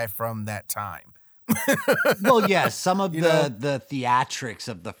a guy from that time. Well, yeah, some of the theatrics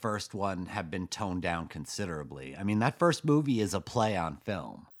of the first one have been toned down considerably. I mean, that first movie is a play on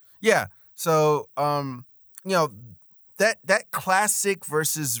film. Yeah. So, that classic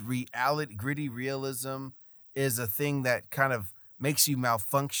versus reality, gritty realism is a thing that kind of makes you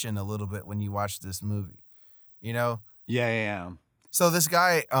malfunction a little bit when you watch this movie, Yeah. So this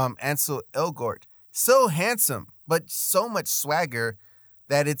guy, Ansel Elgort, so handsome, but so much swagger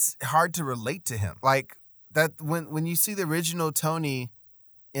that it's hard to relate to him. Like that when you see the original Tony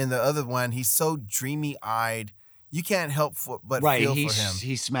in the other one, he's so dreamy-eyed. You can't help but feel for him.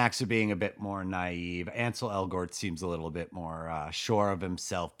 He smacks of being a bit more naive. Ansel Elgort seems a little bit more sure of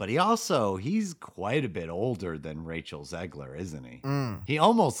himself, but he's quite a bit older than Rachel Zegler, isn't he? He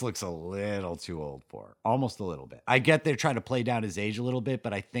almost looks a little too old for her. Almost a little bit. I get they're trying to play down his age a little bit,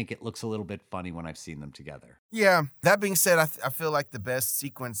 but I think it looks a little bit funny when I've seen them together. Yeah. That being said, I feel like the best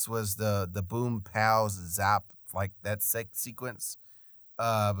sequence was the boom, pow, zap, like that sequence.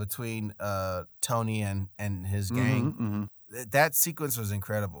 Between Tony and his gang. Mm-hmm. That sequence was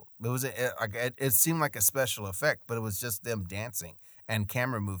incredible. It was it seemed like a special effect, but it was just them dancing and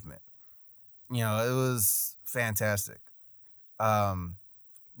camera movement. it was fantastic. But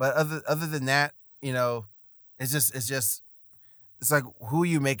other than that, it's like, who are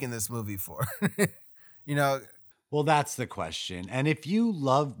you making this movie for? you know, Well, that's the question. And if you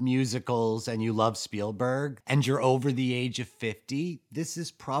love musicals and you love Spielberg and you're over the age of 50, this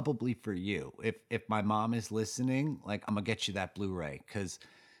is probably for you. If my mom is listening, like, I'm gonna get you that Blu-ray because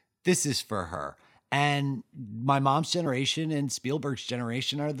this is for her. And my mom's generation and Spielberg's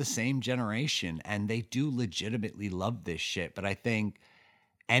generation are the same generation, and they do legitimately love this shit. But I think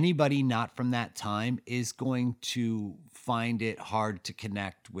anybody not from that time is going to find it hard to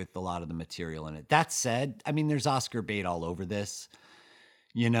connect with a lot of the material in it. That said, I mean, there's Oscar bait all over this.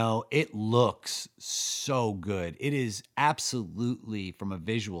 It looks so good. It is absolutely, from a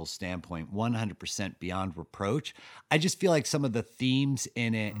visual standpoint, 100% beyond reproach. I just feel like some of the themes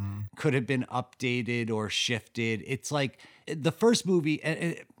in it could have been updated or shifted. It's like the first movie,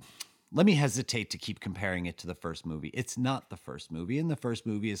 let me hesitate to keep comparing it to the first movie. It's not the first movie, and the first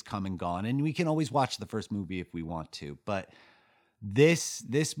movie is come and gone, and we can always watch the first movie if we want to. But this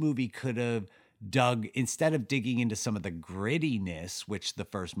movie could have instead of digging into some of the grittiness, which the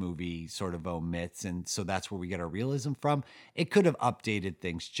first movie sort of omits, and so that's where we get our realism from, it could have updated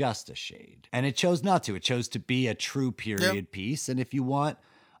things just a shade. And it chose not to. It chose to be a true period piece. And if you want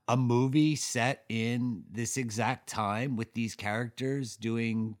a movie set in this exact time with these characters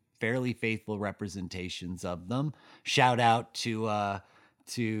doing fairly faithful representations of them, shout out to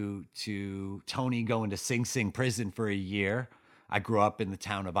Tony going to Sing Sing prison for a year. I grew up in the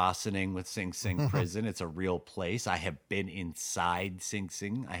town of Ossining with Sing Sing prison. It's a real place. I have been inside Sing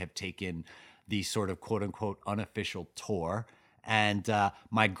Sing. I have taken the sort of quote unquote unofficial tour. And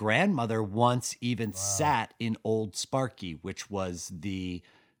my grandmother once even sat in Old Sparky, which was the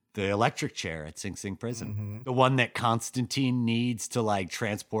electric chair at Sing Sing prison. The one that Constantine needs to like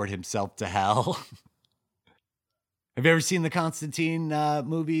transport himself to hell. Have you ever seen the Constantine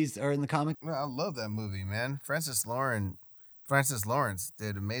movies or in the comic? Man, I love that movie, man. Francis Lawrence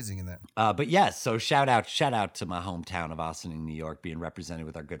did amazing in that. But yes, so shout out to my hometown of Ossining, New York, being represented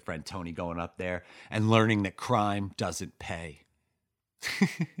with our good friend Tony, going up there and learning that crime doesn't pay.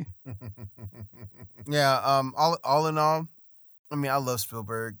 Yeah. All in all, I mean, I love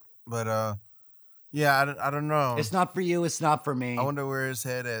Spielberg, but yeah, I don't know. It's not for you. It's not for me. I wonder where his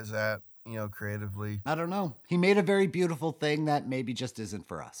head is at, creatively. I don't know. He made a very beautiful thing that maybe just isn't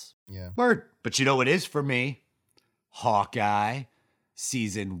for us. Yeah. Word. But you know what is for me? Hawkeye,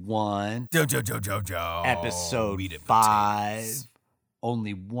 season 1, episode 5.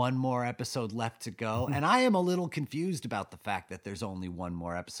 Only one more episode left to go. And I am a little confused about the fact that there's only one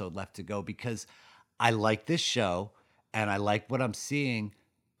more episode left to go, because I like this show and I like what I'm seeing,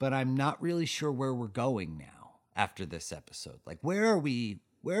 but I'm not really sure where we're going now after this episode. Like, where are we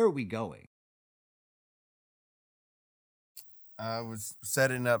going? I was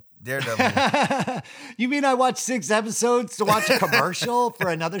setting up Daredevil. You mean I watched 6 episodes to watch a commercial for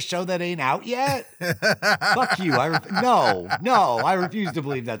another show that ain't out yet? Fuck you. No, I refuse to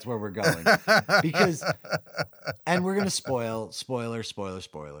believe that's where we're going. And we're going to spoilers, all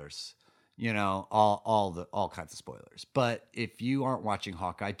kinds of spoilers. But if you aren't watching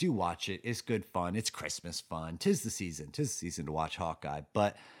Hawkeye, do watch it. It's good fun. It's Christmas fun. Tis the season to watch Hawkeye.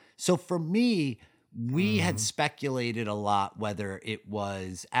 But so for me, we had speculated a lot whether it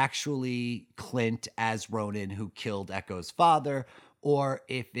was actually Clint as Ronin who killed Echo's father, or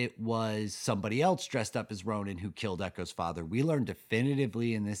if it was somebody else dressed up as Ronin who killed Echo's father. We learned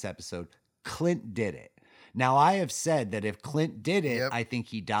definitively in this episode, Clint did it. Now, I have said that if Clint did it, I think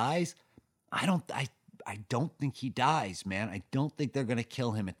he dies. I don't think he dies, man. I don't think they're going to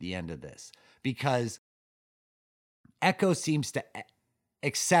kill him at the end of this, because Echo seems to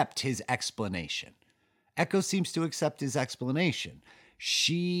accept his explanation.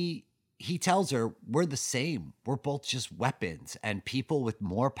 He tells her, we're the same. We're both just weapons, and people with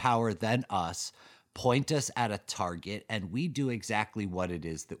more power than us point us at a target, and we do exactly what it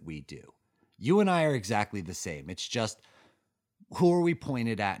is that we do. You and I are exactly the same. It's just, who are we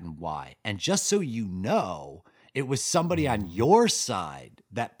pointed at and why? And just so you know, it was somebody on your side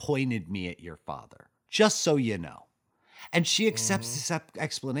that pointed me at your father. Just so you know. And she accepts this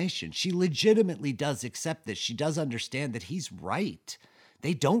explanation. She legitimately does accept this. She does understand that he's right.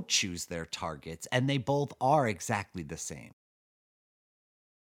 They don't choose their targets, and they both are exactly the same.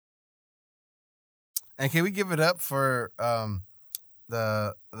 And can we give it up for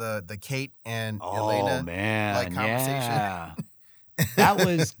the Kate and Elena conversation? Yeah. That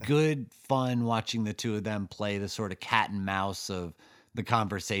was good fun watching the two of them play the sort of cat and mouse of the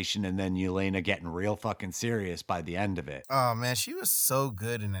conversation, and then Yelena getting real fucking serious by the end of it. Oh man, she was so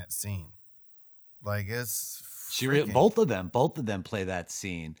good in that scene. Like it's both of them play that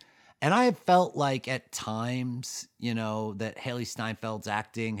scene. And I have felt like at times, that Haley Steinfeld's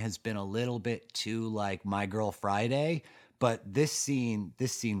acting has been a little bit too like My Girl Friday, but this scene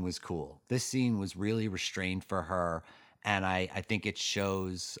was cool. This scene was really restrained for her. And I think it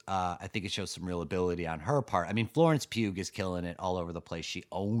shows some real ability on her part. I mean, Florence Pugh is killing it all over the place. She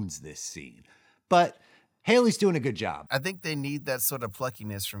owns this scene. But Haley's doing a good job. I think they need that sort of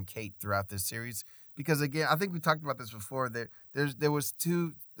pluckiness from Kate throughout this series because, again, I think we talked about this before. There was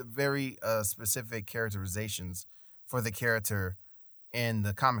two very specific characterizations for the character in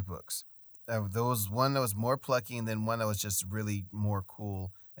the comic books. There was one that was more plucky, and then one that was just really more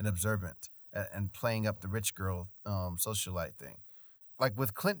cool and observant and playing up the rich girl socialite thing. Like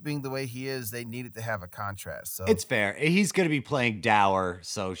with Clint being the way he is, they needed to have a contrast. So it's fair. He's going to be playing dour,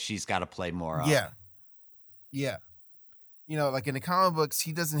 so she's got to play more up. Yeah. Like in the comic books,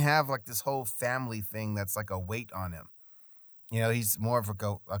 he doesn't have like this whole family thing that's like a weight on him. He's more of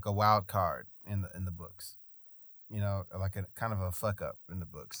a wild card in the books. Like a kind of a fuck up in the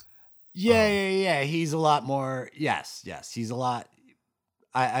books. Yeah. He's a lot more. Yes. He's a lot.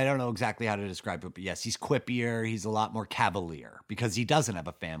 I don't know exactly how to describe it, but yes, he's quippier. He's a lot more cavalier because he doesn't have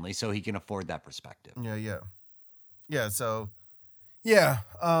a family, so he can afford that perspective. Yeah. So, yeah.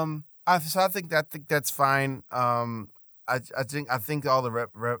 I think that's fine. I think all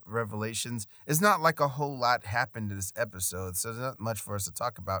the revelations. It's not like a whole lot happened in this episode, so there's not much for us to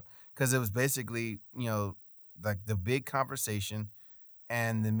talk about because it was basically like the big conversation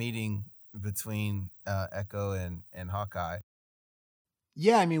and the meeting between Echo and Hawkeye.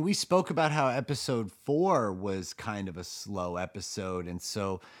 Yeah, I mean, we spoke about how episode 4 was kind of a slow episode. And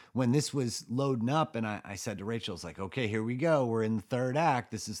so when this was loading up and I said to Rachel, it's like, okay, here we go. We're in the third act.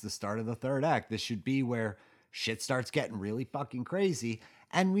 This is the start of the third act. This should be where shit starts getting really fucking crazy.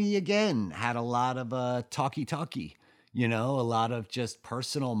 And we, again, had a lot of talkie, a lot of just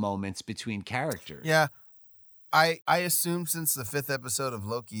personal moments between characters. Yeah. I assumed since the 5th episode of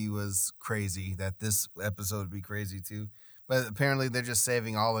Loki was crazy that this episode would be crazy too. But apparently they're just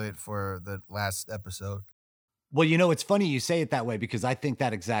saving all of it for the last episode. Well, it's funny you say it that way because I think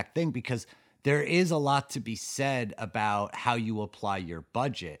that exact thing because there is a lot to be said about how you apply your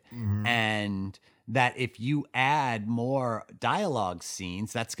budget. Mm-hmm. And that if you add more dialogue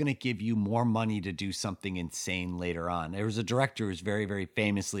scenes, that's going to give you more money to do something insane later on. There was a director who's very, very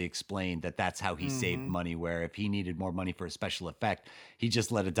famously explained that that's how he saved money, where if he needed more money for a special effect, he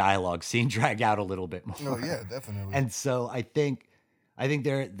just let a dialogue scene drag out a little bit more. Oh, yeah, definitely. And so I think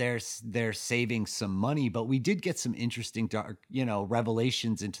they're saving some money, but we did get some interesting dark,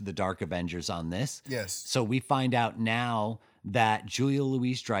 revelations into the Dark Avengers on this. Yes. So we find out now that Julia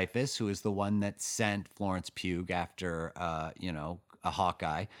Louis-Dreyfus, who is the one that sent Florence Pugh after, a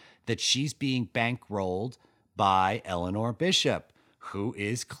Hawkeye, that she's being bankrolled by Eleanor Bishop, who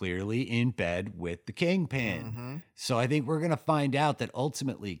is clearly in bed with the Kingpin. Mm-hmm. So I think we're going to find out that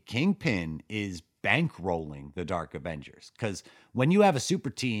ultimately Kingpin is bankrolling the Dark Avengers. Because when you have a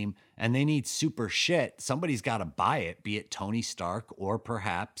super team and they need super shit, somebody's got to buy it, be it Tony Stark or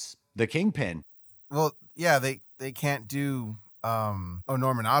perhaps the Kingpin. Well, yeah, they can't do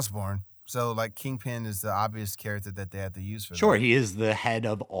Norman Osborn. So like Kingpin is the obvious character that they have to use for Sure, that. He is the head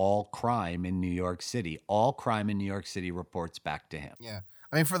of all crime in New York City. All crime in New York City reports back to him. Yeah.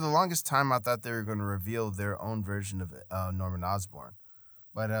 I mean, for the longest time, I thought they were going to reveal their own version of Norman Osborn.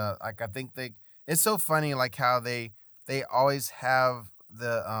 But I think it's so funny like how they always have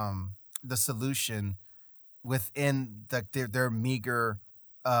the solution within their meager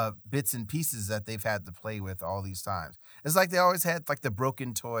bits and pieces that they've had to play with all these times. It's like they always had like the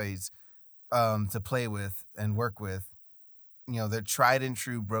broken toys to play with and work with. They're tried and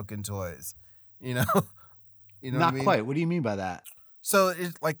true broken toys. Not what I mean? Quite. What do you mean by that? So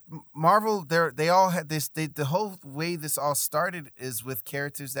it's like Marvel. They all had this. The whole way this all started is with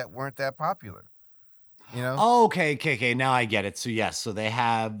characters that weren't that popular. Oh, okay. Now I get it. So yes, so they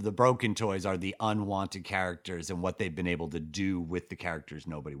have the broken toys are the unwanted characters and what they've been able to do with the characters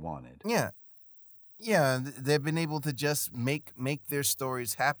nobody wanted. Yeah. They've been able to just make their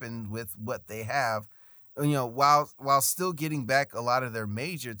stories happen with what they have, while still getting back a lot of their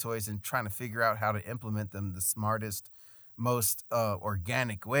major toys and trying to figure out how to implement them the smartest, most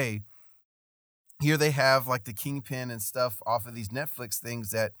organic way. Here they have like the Kingpin and stuff off of these Netflix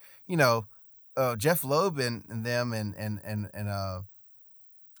things that Jeff Loeb and them and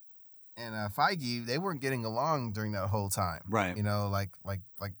Feige, they weren't getting along during that whole time. Right. Like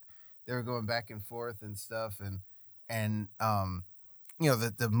they were going back and forth and stuff and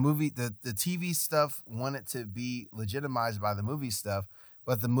the movie, the TV stuff wanted to be legitimized by the movie stuff,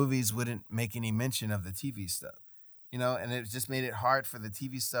 but the movies wouldn't make any mention of the TV stuff, and it just made it hard for the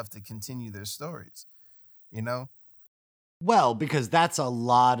TV stuff to continue their stories, you know? Well, because that's a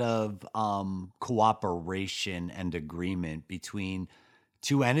lot of cooperation and agreement between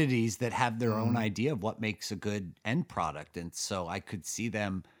two entities that have their own idea of what makes a good end product. And so I could see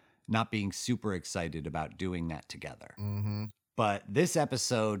them not being super excited about doing that together. Mm-hmm. But this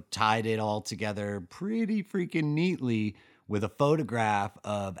episode tied it all together pretty freaking neatly with a photograph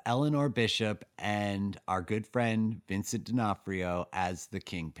of Eleanor Bishop and our good friend Vincent D'Onofrio as the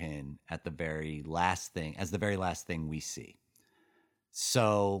Kingpin at the very last thing we see.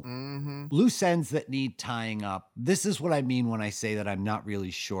 So loose ends that need tying up. This is what I mean when I say that I'm not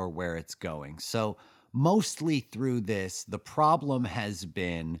really sure where it's going. So mostly through this, the problem has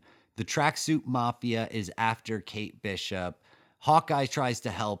been the Tracksuit Mafia is after Kate Bishop. Hawkeye tries to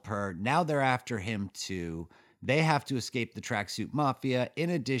help her. Now they're after him too. They have to escape the Tracksuit Mafia.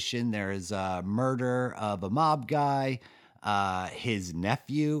 In addition, there is a murder of a mob guy. His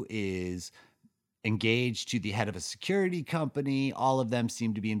nephew is engaged to the head of a security company. All of them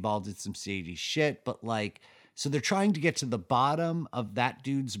seem to be involved in some shady shit. But so they're trying to get to the bottom of that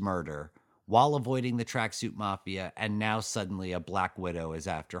dude's murder while avoiding the Tracksuit Mafia. And now suddenly a Black Widow is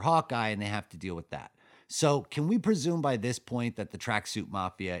after Hawkeye and they have to deal with that. So can we presume by this point that the Tracksuit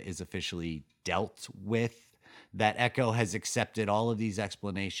Mafia is officially dealt with? That Echo has accepted all of these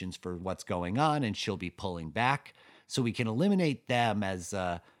explanations for what's going on and she'll be pulling back. So we can eliminate them as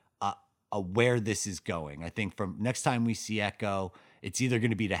where this is going. I think from next time we see Echo, it's either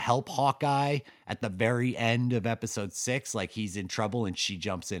going to be to help Hawkeye at the very end of episode 6, like he's in trouble and she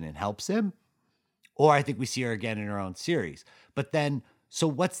jumps in and helps him. Or I think we see her again in her own series. But then, so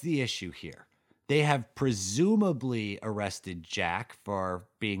what's the issue here? They have presumably arrested Jack for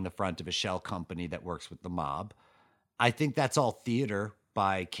being the front of a shell company that works with the mob. I think that's all theater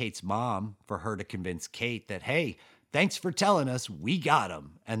by Kate's mom for her to convince Kate that, hey, thanks for telling us, we got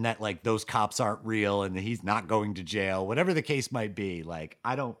him. And that those cops aren't real and that he's not going to jail, whatever the case might be.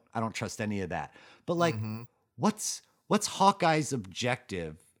 I don't trust any of that. But what's Hawkeye's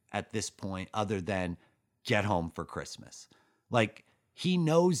objective at this point other than get home for Christmas? He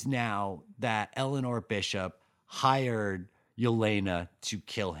knows now that Eleanor Bishop hired Yelena to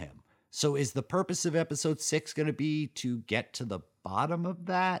kill him. So is the purpose of episode 6 going to be to get to the bottom of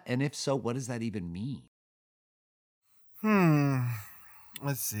that? And if so, what does that even mean?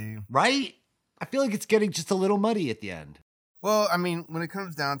 Let's see. Right? I feel like it's getting just a little muddy at the end. Well, I mean, when it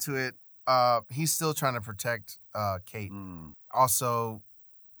comes down to it, he's still trying to protect Kate. Also,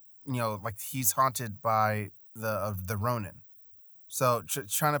 he's haunted by the Ronin. So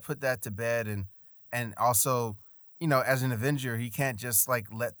trying to put that to bed and also, as an Avenger, he can't just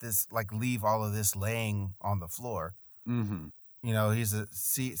let this leave all of this laying on the floor. Mm-hmm. He's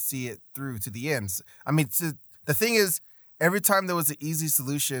see it through to the end. I mean, the thing is, every time there was an easy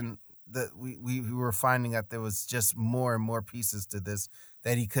solution, that we were finding that there was just more and more pieces to this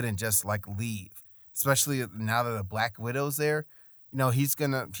that he couldn't just leave. Especially now that the Black Widow's there, he's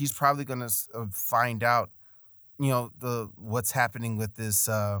probably gonna find out. What's happening with this.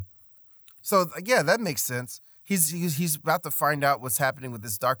 So yeah, that makes sense. He's about to find out what's happening with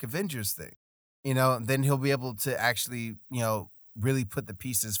this Dark Avengers thing. Then he'll be able to actually, really put the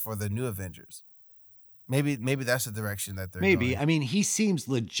pieces for the new Avengers. Maybe that's the direction that they're going. I mean, he seems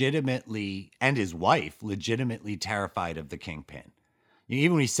legitimately, and his wife, legitimately terrified of the Kingpin.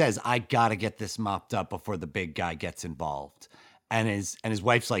 Even when he says, I gotta get this mopped up before the big guy gets involved. And his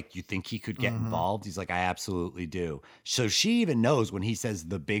wife's like, you think he could get involved? He's like, I absolutely do. So she even knows when he says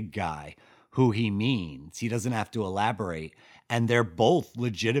the big guy, who he means. He doesn't have to elaborate. And they're both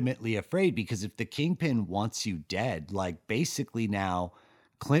legitimately afraid because if the Kingpin wants you dead, basically now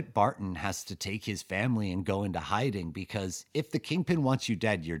Clint Barton has to take his family and go into hiding because if the Kingpin wants you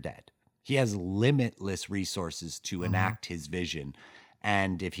dead, you're dead. He has limitless resources to enact his vision.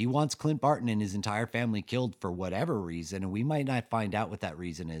 And if he wants Clint Barton and his entire family killed for whatever reason, and we might not find out what that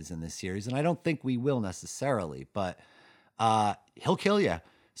reason is in this series, and I don't think we will necessarily, but he'll kill you.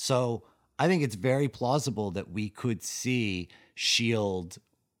 So I think it's very plausible that we could see S.H.I.E.L.D.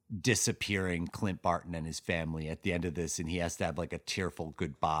 disappearing Clint Barton and his family at the end of this, and he has to have a tearful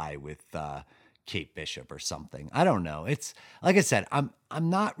goodbye with Kate Bishop or something. I don't know. It's like I said, I'm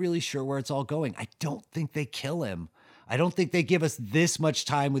not really sure where it's all going. I don't think they kill him. I don't think they give us this much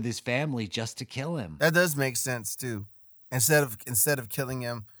time with his family just to kill him. That does make sense too. Instead of killing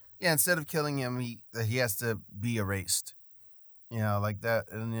him, he has to be erased. Like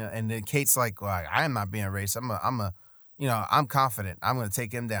that, and then Kate's like, "Well, I am not being erased. I'm confident. I'm going to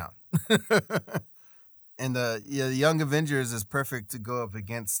take him down." And the Young Avengers is perfect to go up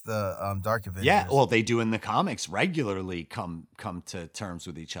against the Dark Avengers. Yeah, well, they do in the comics regularly come to terms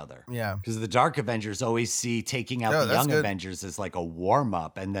with each other. Yeah. Because the Dark Avengers always see taking out the Young Avengers as like a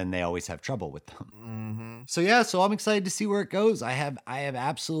warm-up, and then they always have trouble with them. Mm-hmm. So I'm excited to see where it goes. I have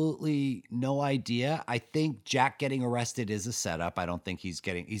absolutely no idea. I think Jack getting arrested is a setup. I don't think he's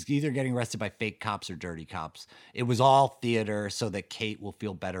either getting arrested by fake cops or dirty cops. It was all theater so that Kate will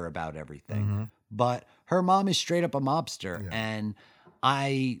feel better about everything. Mm-hmm. But her mom is straight up a mobster. Yeah. And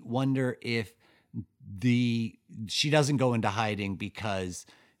I wonder if she doesn't go into hiding because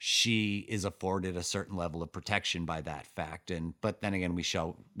she is afforded a certain level of protection by that fact. But then again, we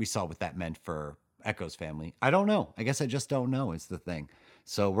saw what that meant for Echo's family. I don't know. I guess I just don't know is the thing.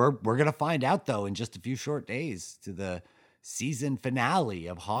 So we're going to find out though, in just a few short days to the season finale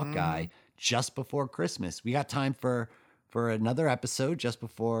of Hawkeye just before Christmas. We got time for another episode just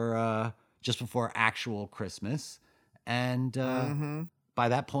before actual Christmas. And by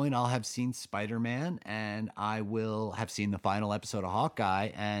that point, I'll have seen Spider-Man, and I will have seen the final episode of Hawkeye,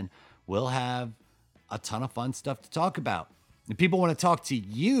 and we'll have a ton of fun stuff to talk about. If people want to talk to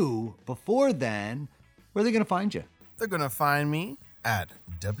you before then, where are they going to find you? They're going to find me at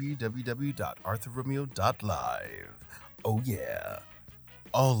www.arthurromeo.live. Oh yeah,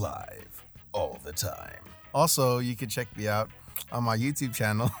 all live, all the time. Also, you can check me out on my YouTube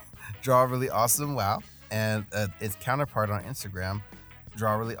channel, Draw Really Awesome Wow, and its counterpart on Instagram,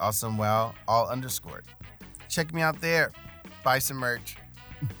 Draw Really Awesome Wow, all underscored. Check me out there. Buy some merch.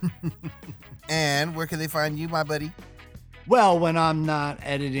 And where can they find you, my buddy? Well, when I'm not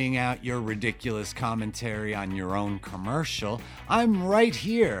editing out your ridiculous commentary on your own commercial, I'm right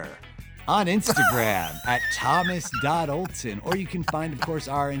here on Instagram at thomas.olton, or you can find, of course,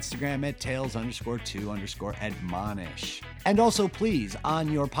 our Instagram at tales_2_admonish. And also, please,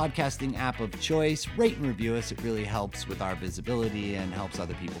 on your podcasting app of choice, rate and review us. It really helps with our visibility and helps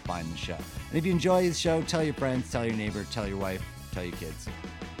other people find the show. And if you enjoy the show, tell your friends, tell your neighbor, tell your wife, tell your kids.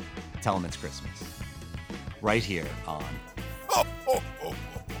 Tell them it's Christmas. Right here on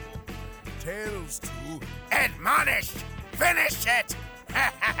Tales to Admonish. Finish it.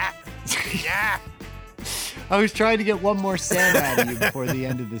 Yeah. I was trying to get one more Sam out of you before the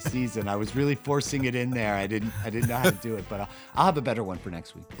end of the season. I was really forcing it in there. I didn't know how to do it, but I'll have a better one for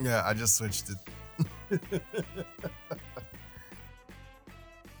next week. Yeah, I just switched it.